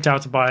really freaked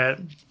out to buy it.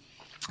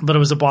 But it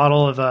was a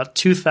bottle of a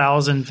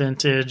 2000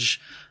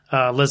 vintage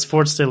Les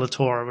Forts de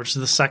Latour, which is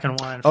the second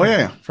wine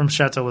from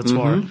Chateau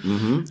Latour.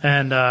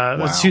 And it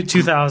was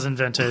 2000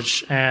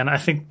 vintage, and I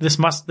think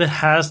it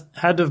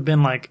had to have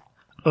been like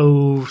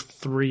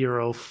 03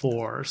 or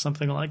 04 or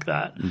something like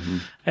that.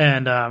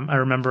 And I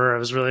remember I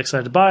was really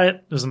excited to buy it.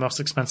 It was the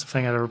most expensive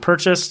thing I'd ever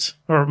purchased,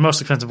 or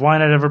most expensive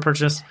wine I'd ever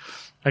purchased.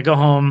 I go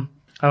home,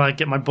 I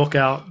get my book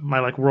out,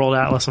 my World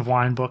Atlas of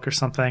Wine book or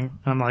something.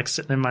 I'm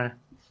sitting in my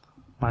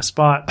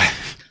spot,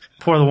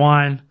 pour the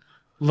wine,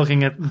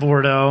 looking at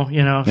Bordeaux,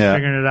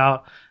 figuring it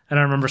out. And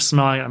I remember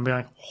smelling it and being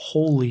like,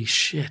 holy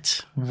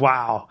shit,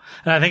 wow.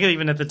 And I think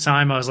even at the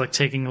time I was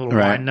taking little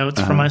wine notes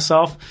for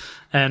myself.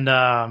 And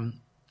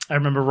I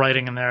remember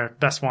writing in there,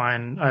 best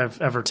wine I've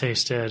ever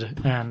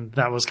tasted. And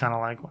that was kind of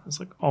I was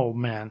like, oh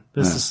man,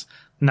 this is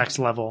next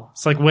level.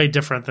 It's way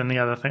different than the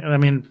other thing. I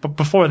mean, but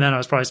before then I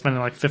was probably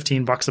spending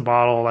 $15 a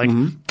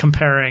bottle,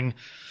 comparing,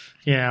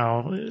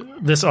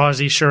 this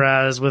Aussie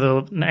Shiraz with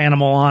an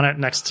animal on it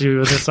next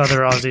to this other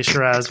Aussie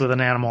Shiraz with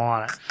an animal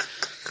on it.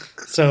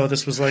 So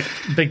this was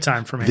big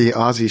time for me. The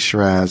Aussie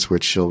Shiraz,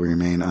 which shall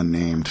remain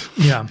unnamed.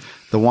 Yeah.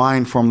 The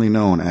wine formerly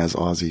known as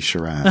Aussie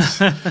Shiraz.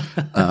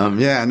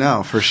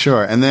 For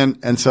sure.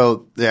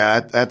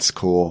 That's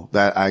cool.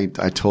 That I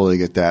totally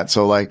get that.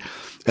 So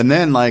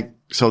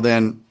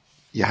then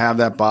you have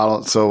that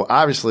bottle. So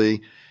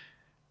obviously,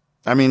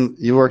 I mean,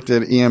 you worked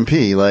at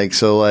EMP,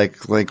 what's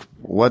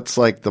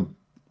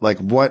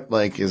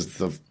what is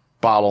the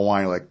bottle of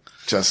wine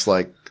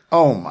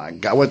oh my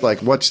God,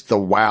 what's the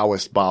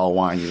wowest bottle of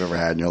wine you've ever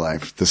had in your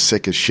life? The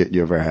sickest shit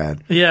you ever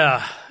had?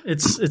 Yeah,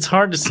 it's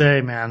hard to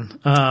say, man.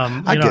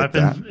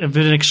 I've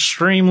been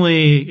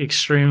extremely,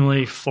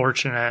 extremely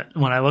fortunate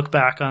when I look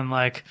back on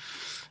where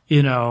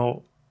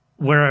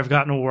I've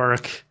gotten to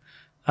work,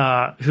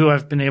 who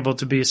I've been able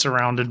to be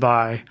surrounded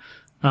by.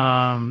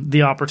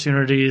 The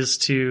opportunities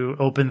to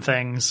open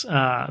things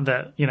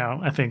that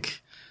I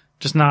think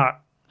just not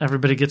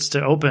everybody gets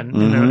to open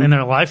in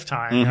their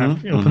lifetime.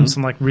 I've opened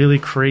some really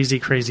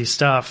crazy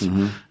stuff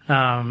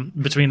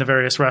between the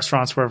various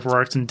restaurants where I've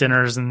worked and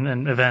dinners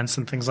and events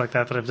and things like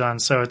that I've done.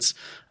 So it's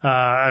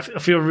I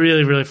feel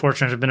really, really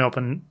fortunate to have been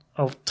open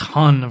a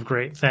ton of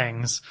great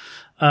things.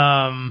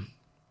 Man,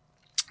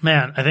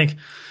 I think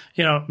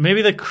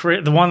maybe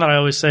the one that I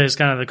always say is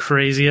kind of the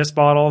craziest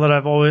bottle that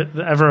I've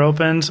ever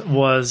opened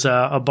was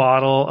a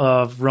bottle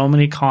of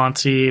Romani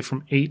Conti from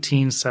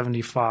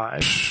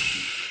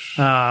 1875.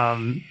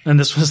 And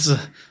this was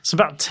it's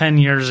about 10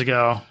 years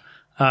ago.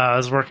 I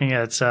was working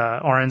at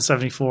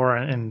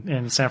RN74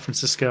 in San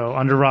Francisco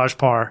under Raj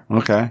Par.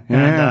 Okay.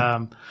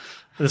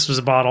 This was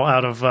a bottle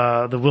out of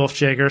the Wilf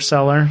Jaeger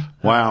cellar.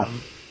 Wow.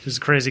 He's a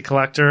crazy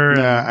collector.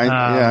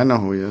 Yeah, I know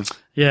who he is.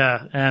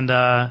 Yeah, and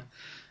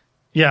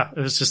it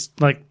was just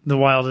the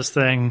wildest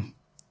thing.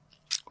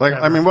 Ever.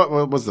 I mean,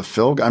 what was the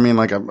fill? I mean,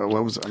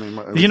 what was? I mean,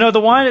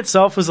 the wine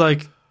itself was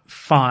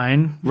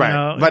fine,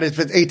 right? But if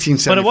it's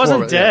 1874, but it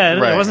wasn't dead.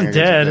 It wasn't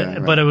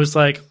dead, but it was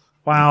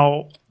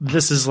wow,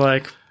 this is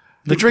the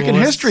drinking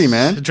history,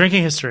 man. The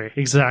drinking history,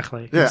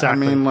 exactly. Yeah,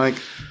 exactly. I mean,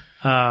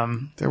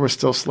 there were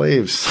still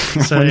slaves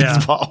so, when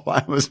this bottle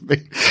wine was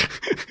made.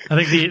 I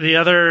think the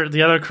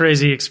other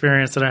crazy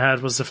experience that I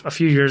had was a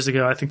few years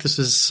ago. I think this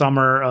was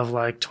summer of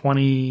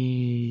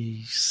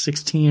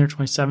 2016 or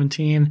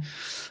 2017.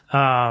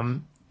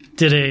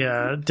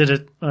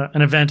 did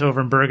an event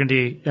over in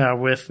Burgundy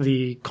with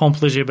the Comte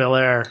Ligier Bel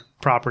Air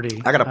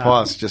property. I got to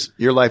pause. Just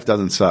your life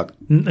doesn't suck.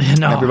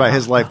 No, everybody,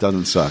 his life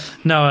doesn't suck.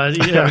 No,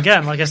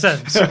 again, like I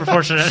said, super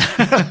fortunate.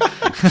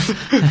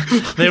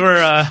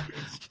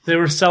 They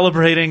were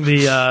celebrating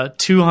the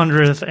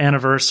 200th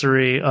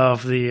anniversary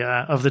of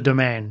the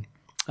domain,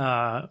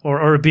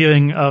 or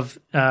being of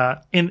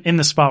in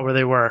the spot where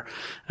they were,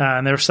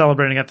 and they were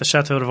celebrating at the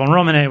Chateau de Von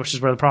Romane, which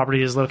is where the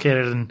property is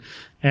located,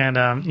 and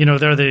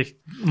they're the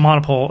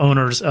monopole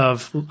owners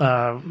of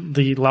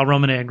the La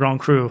Romane Grand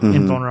Cru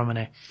in Von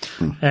Romane,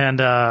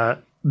 and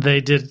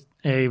they did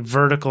a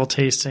vertical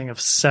tasting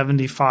of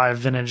 75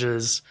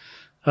 vintages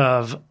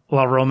of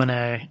La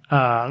Romane,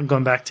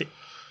 going back to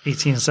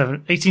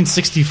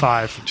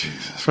 1865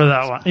 Jesus for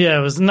that one.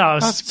 Yeah,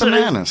 that's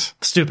bananas.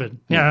 Stupid.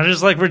 Yeah,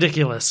 just like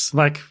ridiculous.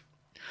 Like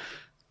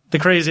the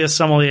craziest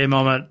sommelier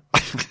moment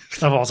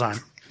of all time.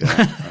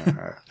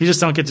 Yeah. You just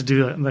don't get to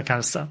do that kind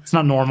of stuff. It's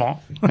not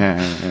normal.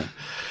 Yeah.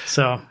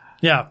 So,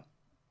 yeah.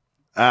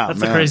 That's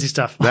the crazy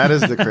stuff. That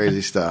is the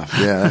crazy stuff.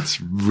 Yeah, that's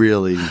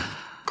really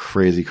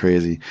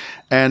crazy.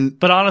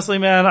 But honestly,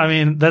 man, I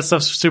mean, that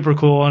stuff's super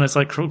cool, and it's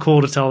like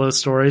cool to tell those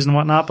stories and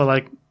whatnot, but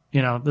like,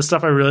 the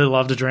stuff I really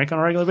love to drink on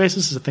a regular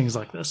basis is things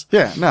like this.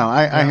 Yeah, no,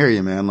 I hear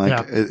you, man.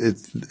 Like,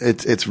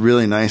 it's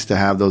really nice to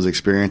have those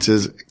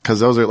experiences, because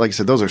those are, like you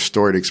said, those are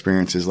storied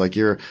experiences. Like,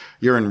 you're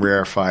in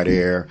rarefied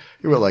air.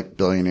 You're with like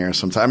billionaires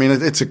sometimes. I mean,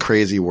 it's a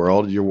crazy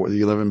world you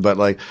live in, but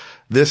like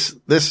this,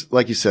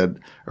 like you said,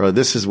 or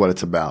this is what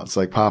it's about. It's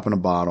like popping a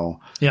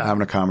bottle,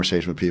 having a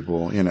conversation with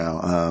people,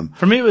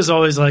 For me, it was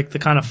always like the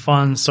kind of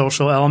fun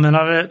social element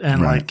of it,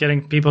 and like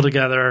getting people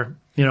together.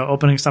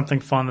 Opening something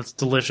fun that's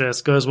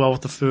delicious, goes well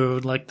with the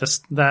food. Like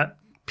that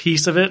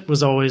piece of it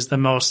was always the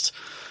most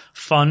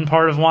fun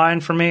part of wine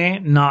for me,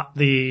 not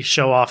the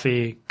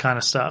show-offy kind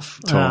of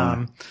stuff.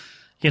 Totally.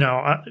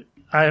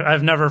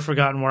 I've never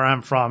forgotten where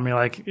I'm from.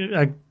 I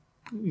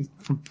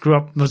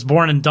was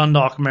born in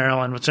Dundalk,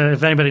 Maryland, which,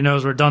 if anybody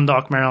knows where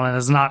Dundalk, Maryland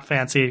is, not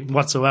fancy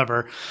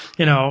whatsoever.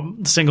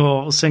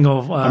 Single.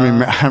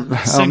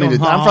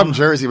 I'm from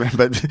Jersey,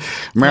 but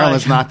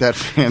Maryland's not that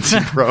fancy,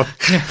 bro.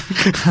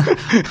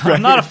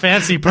 I'm not a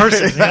fancy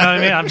person. You know what I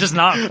mean? I'm just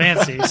not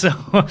fancy. So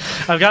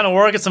I've gotten to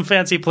work at some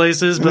fancy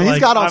places, but he's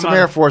got on some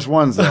Air Force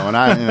Ones though,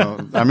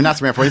 and not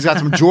some Air Force. He's got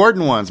some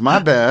Jordan ones. My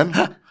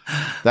bad.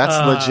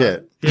 That's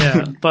legit.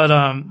 Yeah,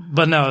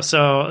 but no.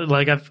 So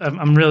like,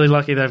 I'm really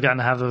lucky that I've gotten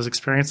to have those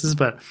experiences.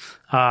 But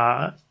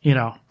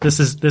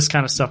this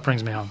kind of stuff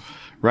brings me home.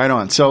 Right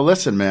on. So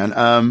listen,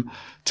 man.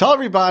 Tell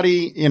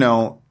everybody.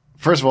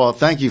 First of all,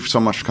 thank you so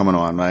much for coming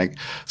on.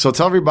 So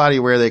tell everybody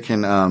where they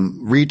can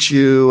reach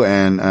you,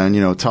 and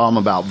tell them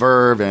about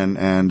Verve,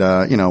 and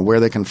where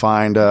they can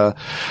find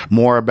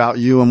more about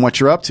you and what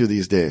you're up to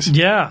these days.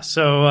 Yeah.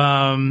 So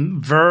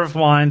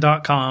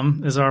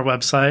vervewine.com is our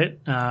website,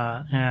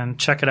 and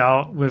check it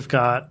out. We've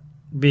got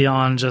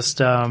beyond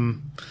just what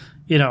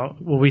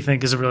we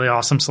think is a really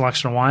awesome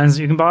selection of wines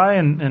that you can buy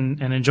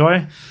and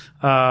enjoy.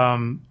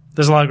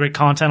 There's a lot of great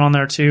content on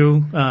there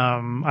too.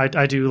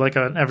 I do like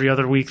a every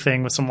other week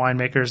thing with some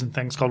winemakers and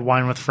things called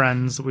Wine with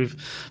Friends. We've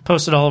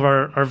posted all of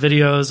our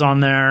videos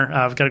on there.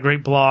 We've got a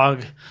great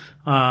blog.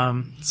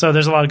 So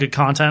there's a lot of good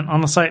content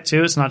on the site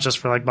too. It's not just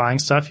for like buying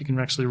stuff. You can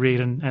actually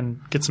read and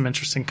get some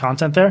interesting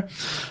content there.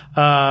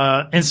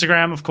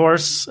 Instagram, of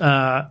course.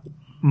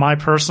 My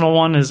personal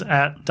one is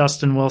at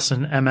Dustin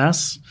Wilson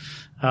MS.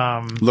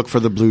 Look for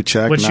the blue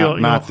check,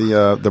 not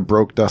the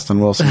broke Dustin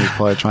Wilson who's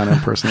probably trying to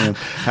impersonate him.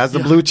 Has the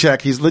blue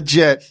check. He's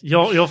legit.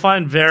 You'll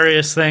find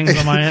various things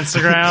on my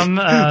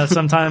Instagram.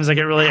 Sometimes I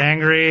get really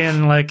angry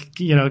and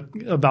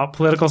about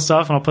political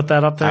stuff, and I'll put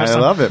that up there. I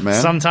love it,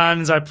 man.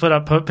 Sometimes I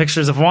put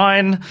pictures of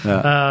wine.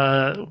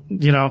 So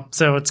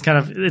it's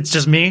it's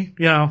just me,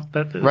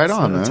 right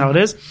on, that's how it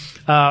is.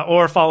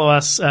 Or follow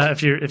us,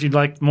 if you'd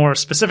like more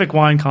specific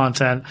wine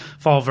content,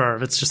 follow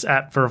Verve. It's just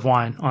at Verve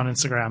Wine on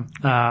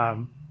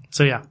Instagram.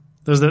 So yeah,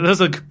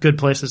 those are good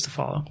places to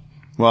follow.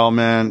 Well,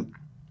 man,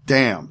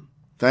 damn.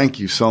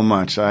 Thank you so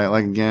much. I'd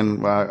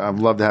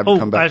love to have you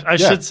come back. I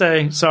should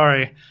say,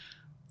 sorry,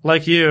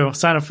 like you,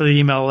 sign up for the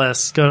email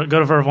list. Go to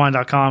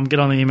vervewine.com,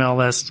 get on the email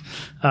list.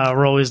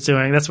 We're always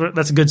doing,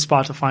 that's a good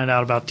spot to find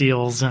out about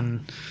deals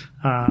and,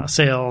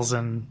 sales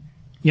and,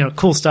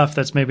 cool stuff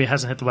that's maybe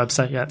hasn't hit the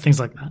website yet, things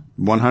like that.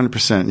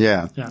 100%.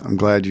 Yeah. I'm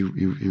glad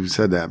you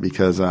said that,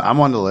 because, I'm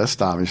on the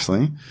list,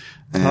 obviously.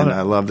 And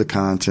I love the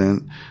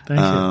content.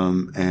 Thank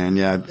you.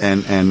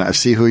 And I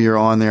see who you're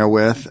on there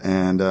with,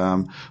 and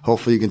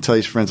hopefully you can tell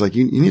your friends, like,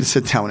 you need to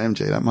sit down with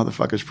MJ. That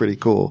motherfucker's pretty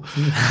cool.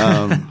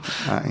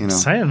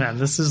 Saying, man,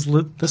 this is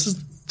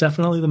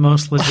definitely the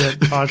most legit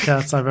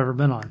podcast I've ever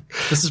been on.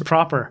 This is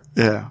proper.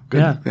 Yeah.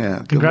 Good.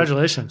 Yeah.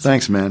 Congratulations.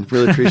 Thanks, man.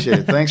 Really appreciate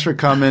it. Thanks for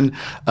coming.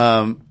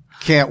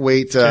 Can't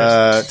wait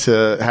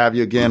to have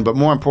you again. But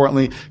more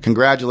importantly,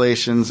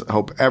 congratulations. I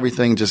hope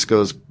everything just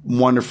goes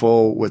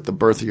wonderful with the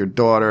birth of your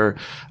daughter.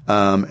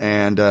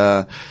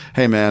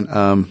 Hey,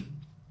 man,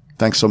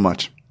 thanks so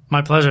much.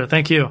 My pleasure.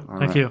 Thank you.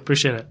 Thank you.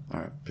 Appreciate it. All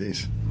right.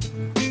 Peace.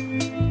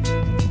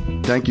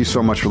 thank you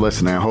so much for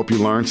listening. I hope you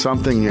learned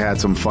something. You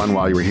had some fun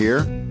while you were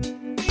here.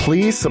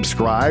 Please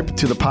subscribe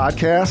to the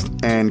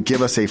podcast and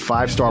give us a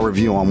 5-star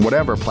review on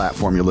whatever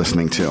platform you're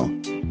listening to.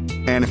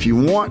 And if you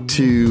want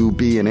to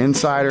be an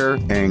insider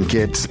and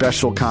get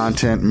special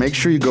content, make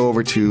sure you go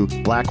over to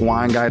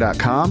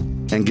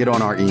blackwineguy.com and get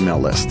on our email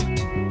list.